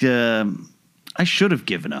didn't I should have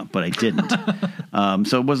given up, but I didn't.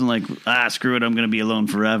 So it wasn't like, screw it, I'm going to be alone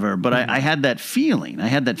forever. But I had that feeling.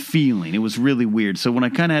 It was really weird. So when I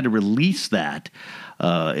kind of had to release that,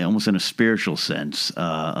 almost in a spiritual sense,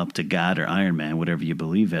 up to God or Iron Man, whatever you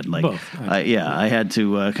believe in. Like, both. I had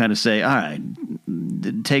to kind of say, all right,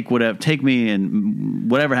 take me, and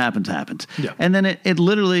whatever happens. Yeah. And then it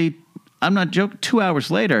literally, I'm not joking, 2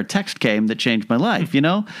 hours later, a text came that changed my life,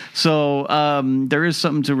 So there is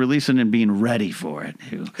something to releasing and being ready for it.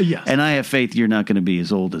 Yes. And I have faith you're not going to be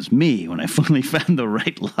as old as me when I finally found the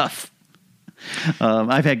right love.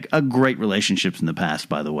 I've had great relationships in the past,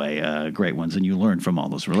 by the way, great ones, and you learn from all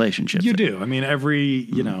those relationships. You do. I mean, every,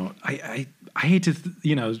 I hate to,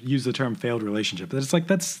 use the term failed relationship, but it's like,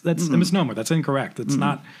 that's a misnomer. That's incorrect. That's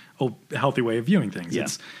not a healthy way of viewing things. Yeah.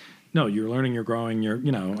 No, you're learning, you're growing,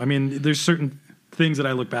 there's certain things that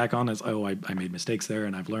I look back on as, I made mistakes there,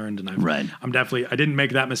 and I've learned, and I didn't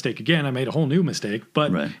make that mistake again. I made a whole new mistake,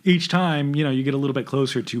 but each time, you get a little bit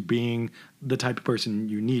closer to being the type of person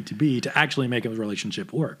you need to be to actually make a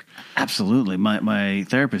relationship work. Absolutely. My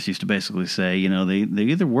therapist used to basically say, they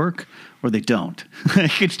either work or they don't.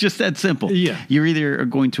 It's just that simple. Yeah. You're either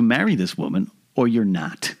going to marry this woman or you're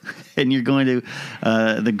not. And you're going to,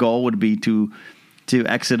 the goal would be to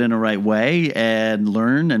exit in a right way and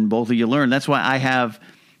learn, and both of you learn. That's why I have,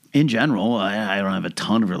 in general, I don't have a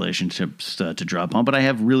ton of relationships to drop on, but I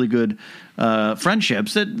have really good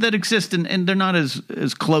friendships that exist, and they're not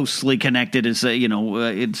as closely connected as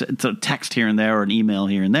it's a text here and there or an email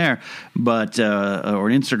here and there, but or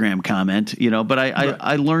an Instagram comment, But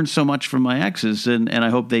I learned so much from my exes, and I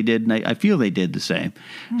hope they did, and I feel they did the same.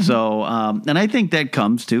 Mm-hmm. So and I think that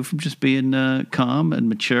comes too from just being calm and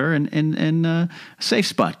mature and a safe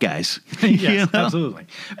spot, guys. Yes, absolutely.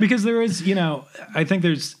 Because there is, I think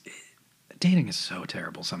there's. Dating is so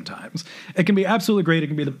terrible sometimes. It can be absolutely great. It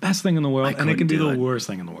can be the best thing in the world, and it can be the worst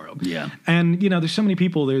thing in the world. Yeah. And, there's so many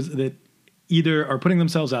people that either are putting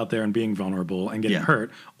themselves out there and being vulnerable and getting hurt,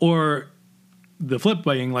 or the flip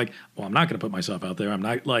being like, well, I'm not going to put myself out there. I'm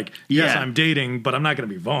not like, yes, I'm dating, but I'm not going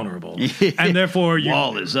to be vulnerable. And therefore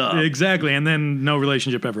wall is up. Exactly. And then no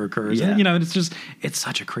relationship ever occurs. Yeah. And, it's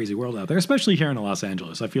such a crazy world out there, especially here in Los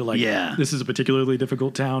Angeles. I feel like this is a particularly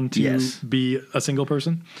difficult town to be a single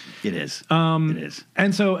person. It is. It is.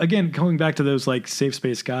 And so again, going back to those like safe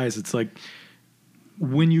space guys, it's like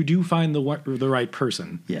when you do find the right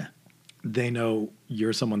person, they know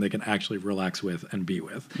you're someone they can actually relax with and be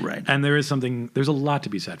with. Right. And there's a lot to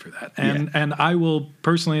be said for that. And I will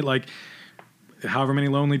personally, like, however many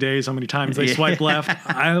lonely days, how many times they swipe left,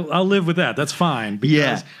 I'll live with that. That's fine.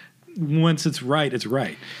 Because once it's right, it's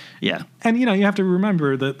right. Yeah. And, you have to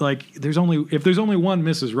remember that, like, if there's only one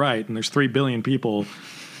Mrs. Right and there's 3 billion people,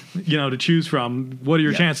 to choose from, what are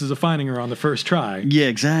your chances of finding her on the first try? Yeah,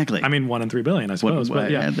 exactly. I mean, 1 in 3 billion, I suppose.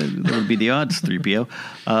 But that would be the odds, 3PO.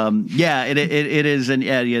 It is.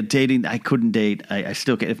 And dating, I couldn't date. I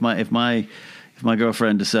still can't. If my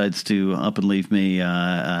girlfriend decides to up and leave me,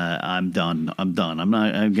 I'm done. I'm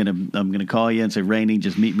gonna call you and say, Rainey,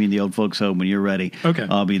 just meet me in the old folks home when you're ready. Okay,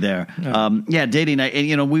 I'll be there. Dating.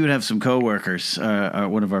 We would have some coworkers.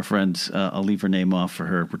 One of our friends. I'll leave her name off for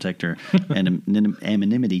her, protect her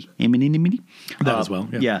anonymity. That as well.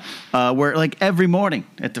 Yeah. Where like every morning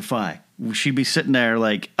at Defy, she'd be sitting there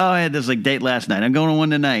like, oh, I had this like date last night. I'm going on one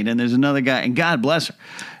tonight, and there's another guy, and God bless her.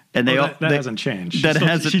 And that hasn't changed.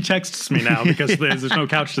 She texts me now because there's no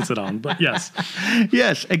couch to sit on. But yes.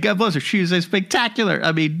 Yes. And God bless her. She was a spectacular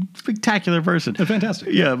person. Fantastic.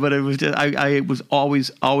 Yeah. But it was just, I was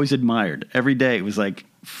always admired. Every day it was like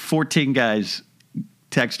 14 guys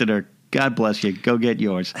texted her God bless you. Go get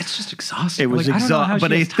yours. It's just exhausting. It was I don't know how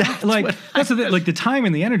exhausting, she but has time. That's the thing. Like the time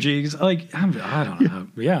and the energy is like, I don't know.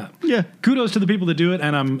 Yeah. Yeah. Kudos to the people that do it,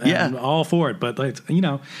 and I'm all for it. But like,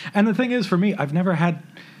 and the thing is, for me, I've never had.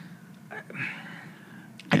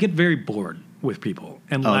 I get very bored with people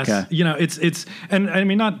unless it's and I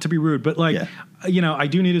mean, not to be rude, but like I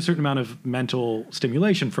do need a certain amount of mental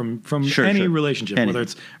stimulation from any relationship, whether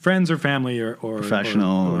it's friends or family or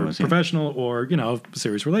professional or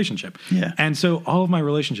serious relationship. Yeah. And so all of my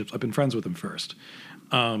relationships, I've been friends with them first.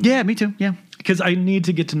 Me too. Yeah. Because I need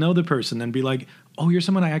to get to know the person and be like, oh, you're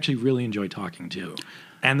someone I actually really enjoy talking to,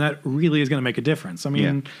 and that really is going to make a difference. I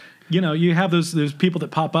mean. You have those people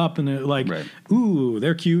that pop up and they're like, ooh,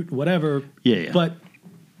 they're cute, whatever. Yeah. But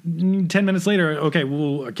 10 minutes later, okay,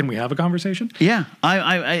 well, can we have a conversation? Yeah.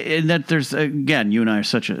 And that there's, again, you and I are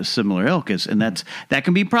such a similar ilk, and that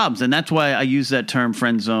can be problems. And that's why I use that term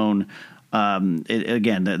friend zone.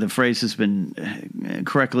 Again, the phrase has been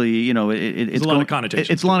correctly, it's a lot of connotations.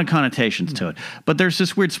 It's a lot of connotations to it. But there's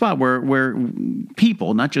this weird spot where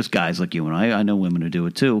people, not just guys like you and I know women who do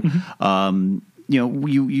it too,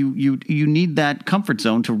 you need that comfort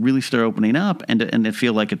zone to really start opening up and to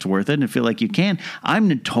feel like it's worth it and to feel like you can. I'm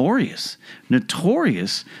notorious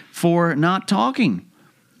for not talking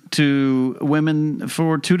to women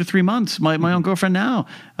for 2 to 3 months. My own girlfriend now,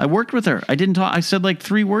 I worked with her. I didn't talk. I said like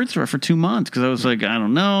 3 words to her for 2 months because I was like, I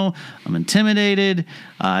don't know. I'm intimidated.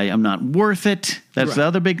 I'm not worth it. That's the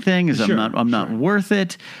other big thing is I'm not worth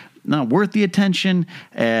it. Not worth the attention,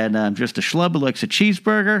 and I'm just a schlub who likes a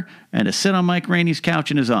cheeseburger and to sit on Mike Rainey's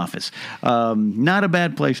couch in his office. Not a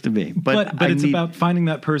bad place to be. But it's about finding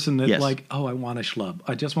that person that like, oh, I want a schlub.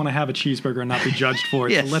 I just want to have a cheeseburger and not be judged for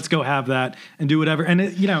it. So let's go have that and do whatever. And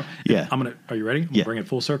are you ready? We'll bring it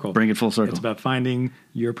full circle. Bring it full circle. It's about finding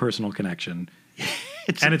your personal connection.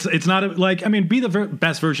 It's not be the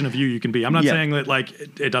best version of you can be. I'm not saying that like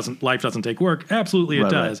life doesn't take work. Absolutely it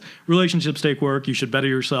does. Right. Relationships take work. You should better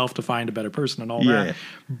yourself to find a better person and all that.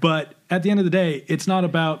 But at the end of the day, it's not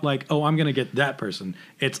about like, oh, I'm going to get that person.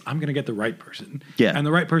 It's I'm going to get the right person. Yeah. And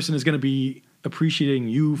the right person is going to be appreciating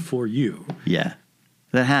you for you. Yeah.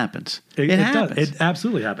 That happens. It happens. It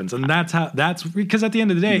absolutely happens. And that's because at the end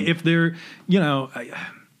of the day, if they're,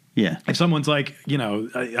 if someone's like,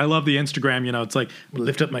 I love the Instagram, it's like,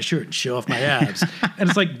 lift up my shirt and show off my abs. And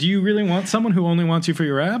it's like, do you really want someone who only wants you for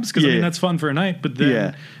your abs? Because, that's fun for a night. But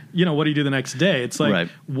then, what do you do the next day? It's like,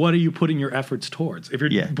 what are you putting your efforts towards? If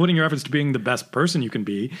you're putting your efforts to being the best person you can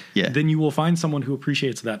be, then you will find someone who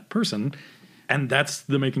appreciates that person. And that's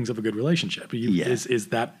the makings of a good relationship. Is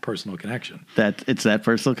that personal connection? It's that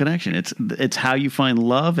personal connection. It's how you find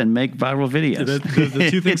love and make viral videos. The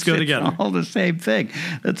two things go together. It's all the same thing.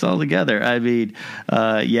 That's all together. I mean,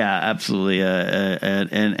 absolutely.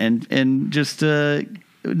 And just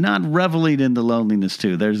not reveling in the loneliness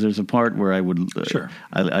too. There's a part where I would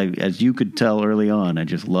I as you could tell early on, I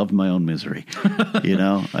just loved my own misery.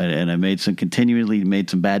 And I continually made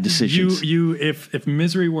some bad decisions. If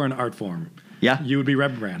misery were an art form. Yeah, you would be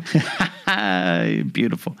Rembrandt.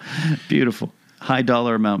 Beautiful. High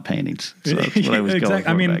dollar amount paintings. So that's what I was going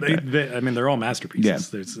for. They're all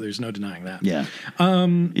masterpieces. Yeah. There's no denying that. Yeah. Fair.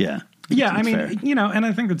 And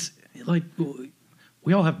I think it's like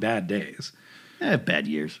we all have bad days. Bad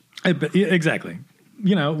years. Exactly.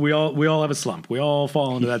 We all have a slump. We all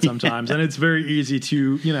fall into that sometimes. And it's very easy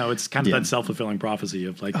to, it's kind of that self-fulfilling prophecy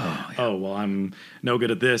of like, well, I'm no good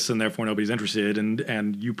at this and therefore nobody's interested.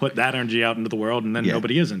 And you put that energy out into the world and then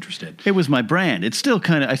nobody is interested. It was my brand. It's still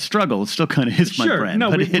kind of, I struggle. It still kind of is my brand. No,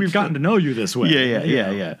 we've gotten to know you this way.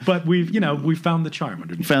 Yeah. But we've found the charm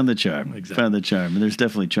underneath. Found the charm. Exactly. Found the charm. And there's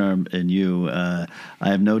definitely charm in you. I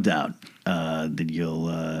have no doubt that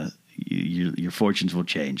you'll... Your fortunes will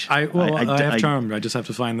change. I have charm. I just have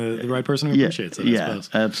to find the right person who appreciates it. I suppose.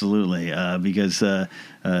 Absolutely. Because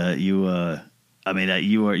you are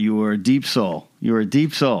a deep soul. You are a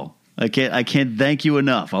deep soul. I can't thank you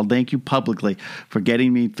enough. I'll thank you publicly for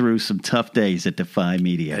getting me through some tough days at Defy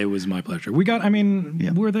Media. It was my pleasure.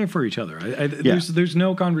 We're there for each other. There's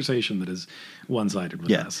no conversation that is one-sided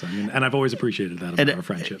with us. And I've always appreciated that about our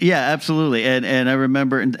friendship. Yeah, absolutely. And I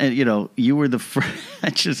remember, and you were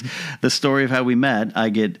just the story of how we met. I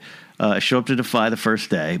show up to Defy the first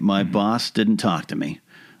day. My boss didn't talk to me.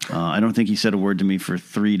 I don't think he said a word to me for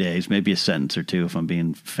 3 days, maybe a sentence or two, if I'm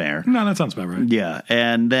being fair. No, that sounds about right. Yeah,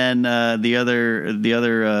 and then Dan, it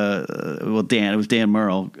was Dan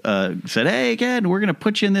Merle, said, "Hey, Ken, we're going to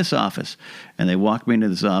put you in this office." And they walked me into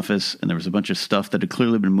this office, and there was a bunch of stuff that had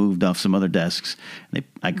clearly been moved off some other desks. And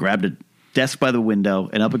I grabbed a desk by the window,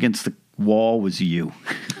 and up against wall was you.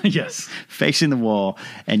 Yes. Facing the wall,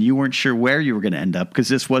 and you weren't sure where you were going to end up because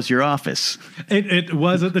this was your office. It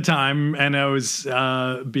was at the time, and I was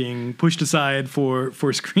being pushed aside for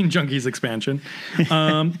Screen Junkies expansion.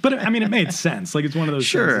 But I mean, it made sense. Like, it's one of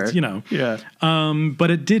those things, Yeah.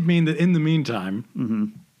 But it did mean that in the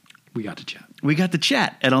meantime, we got to chat. We got to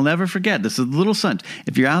chat, and I'll never forget. This is Little Signs.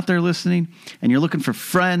 If you're out there listening and you're looking for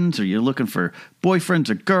friends or you're looking for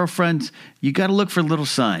boyfriends or girlfriends, you got to look for Little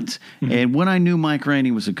Signs. Mm-hmm. And when I knew Mike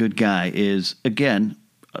Rainey was a good guy is, again,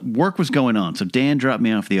 work was going on. So Dan dropped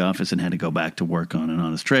me off the office and had to go back to work on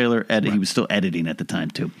his trailer. Right. He was still editing at the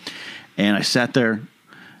time, too. And I sat there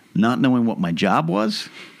not knowing what my job was.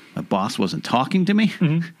 My boss wasn't talking to me.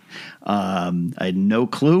 Mm-hmm. I had no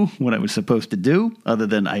clue what I was supposed to do other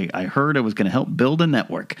than I heard I was going to help build a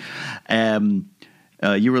network. You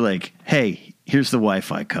were like, hey, here's the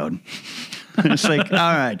Wi-Fi code. It's like, all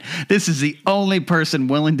right, this is the only person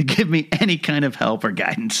willing to give me any kind of help or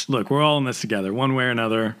guidance. Look, we're all in this together, one way or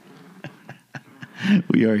another.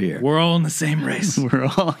 We are here. We're all in the same race. We're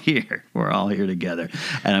all here. We're all here together,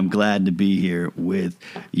 and I'm glad to be here with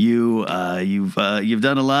you. You've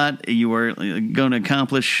done a lot. You are going to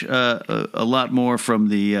accomplish a lot more from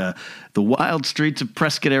the wild streets of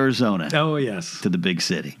Prescott, Arizona. Oh, yes. To the big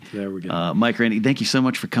city. There we go. Mike Rainey, thank you so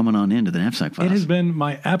much for coming on into the Knapsack Files. It has been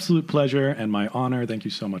my absolute pleasure and my honor. Thank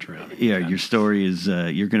you so much for having me. Yeah, your story is,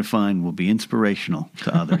 you're going to find, will be inspirational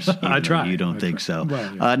to others. I try. You don't think so.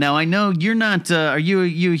 Well, yeah. Now, I know you're not, are you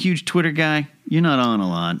a huge Twitter guy? You're not on a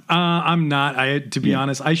lot. I'm not. To be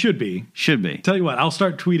honest, I should be. Should be. Tell you what, I'll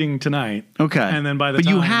start tweeting tonight. Okay. And then by the time...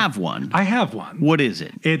 But you have one. I have one. What is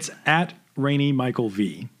it? It's at Rainey Michael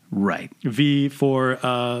V. Right. V for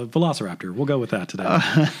Velociraptor. We'll go with that today.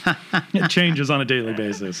 It changes on a daily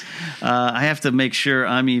basis. I have to make sure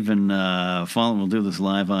I'm even following. We'll do this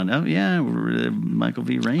live on. Oh yeah, Michael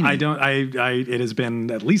V. Rainey. It has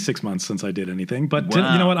been at least 6 months since I did anything. But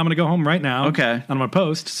wow. You know what? I'm going to go home right now. Okay. And I'm going to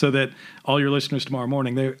post so that all your listeners tomorrow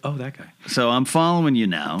morning, that guy. So I'm following you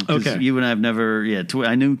now. Okay. You and I have never. Yeah.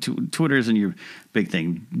 I knew Twitter isn't your big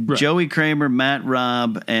thing. Right. Joey Kramer, Matt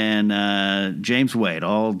Robb, and James Wade,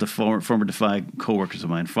 all former Defy co-workers of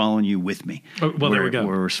mine, following you with me. Oh, well, there we go.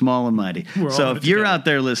 We're small and mighty. So if you're out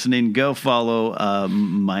there listening, go follow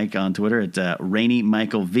Mike on Twitter at Rainey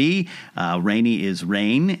Michael V. Rainey is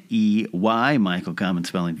Rain, E-Y, Michael, common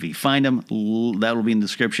spelling V. Find him. That will be in the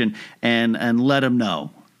description. And let him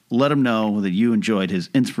know. Let him know that you enjoyed his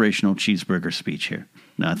inspirational cheeseburger speech here.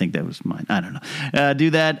 No, I think that was mine. I don't know. Do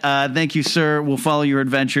that. Thank you, sir. We'll follow your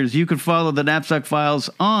adventures. You can follow the Knapsack Files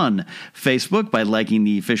on Facebook by liking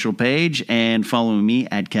the official page and following me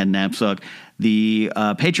at Ken Knapsack. The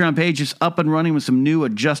Patreon page is up and running with some new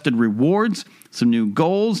adjusted rewards, some new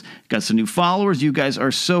goals, got some new followers. You guys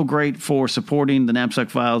are so great for supporting the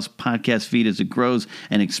Knapsack Files podcast feed as it grows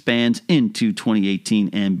and expands into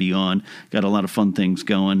 2018 and beyond. Got a lot of fun things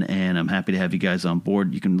going, and I'm happy to have you guys on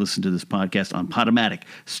board. You can listen to this podcast on Podomatic,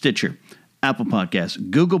 Stitcher, Apple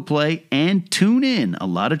Podcasts, Google Play, and TuneIn. A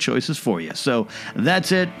lot of choices for you. So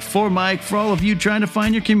that's it for Mike. For all of you trying to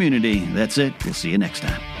find your community, that's it. We'll see you next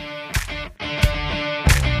time.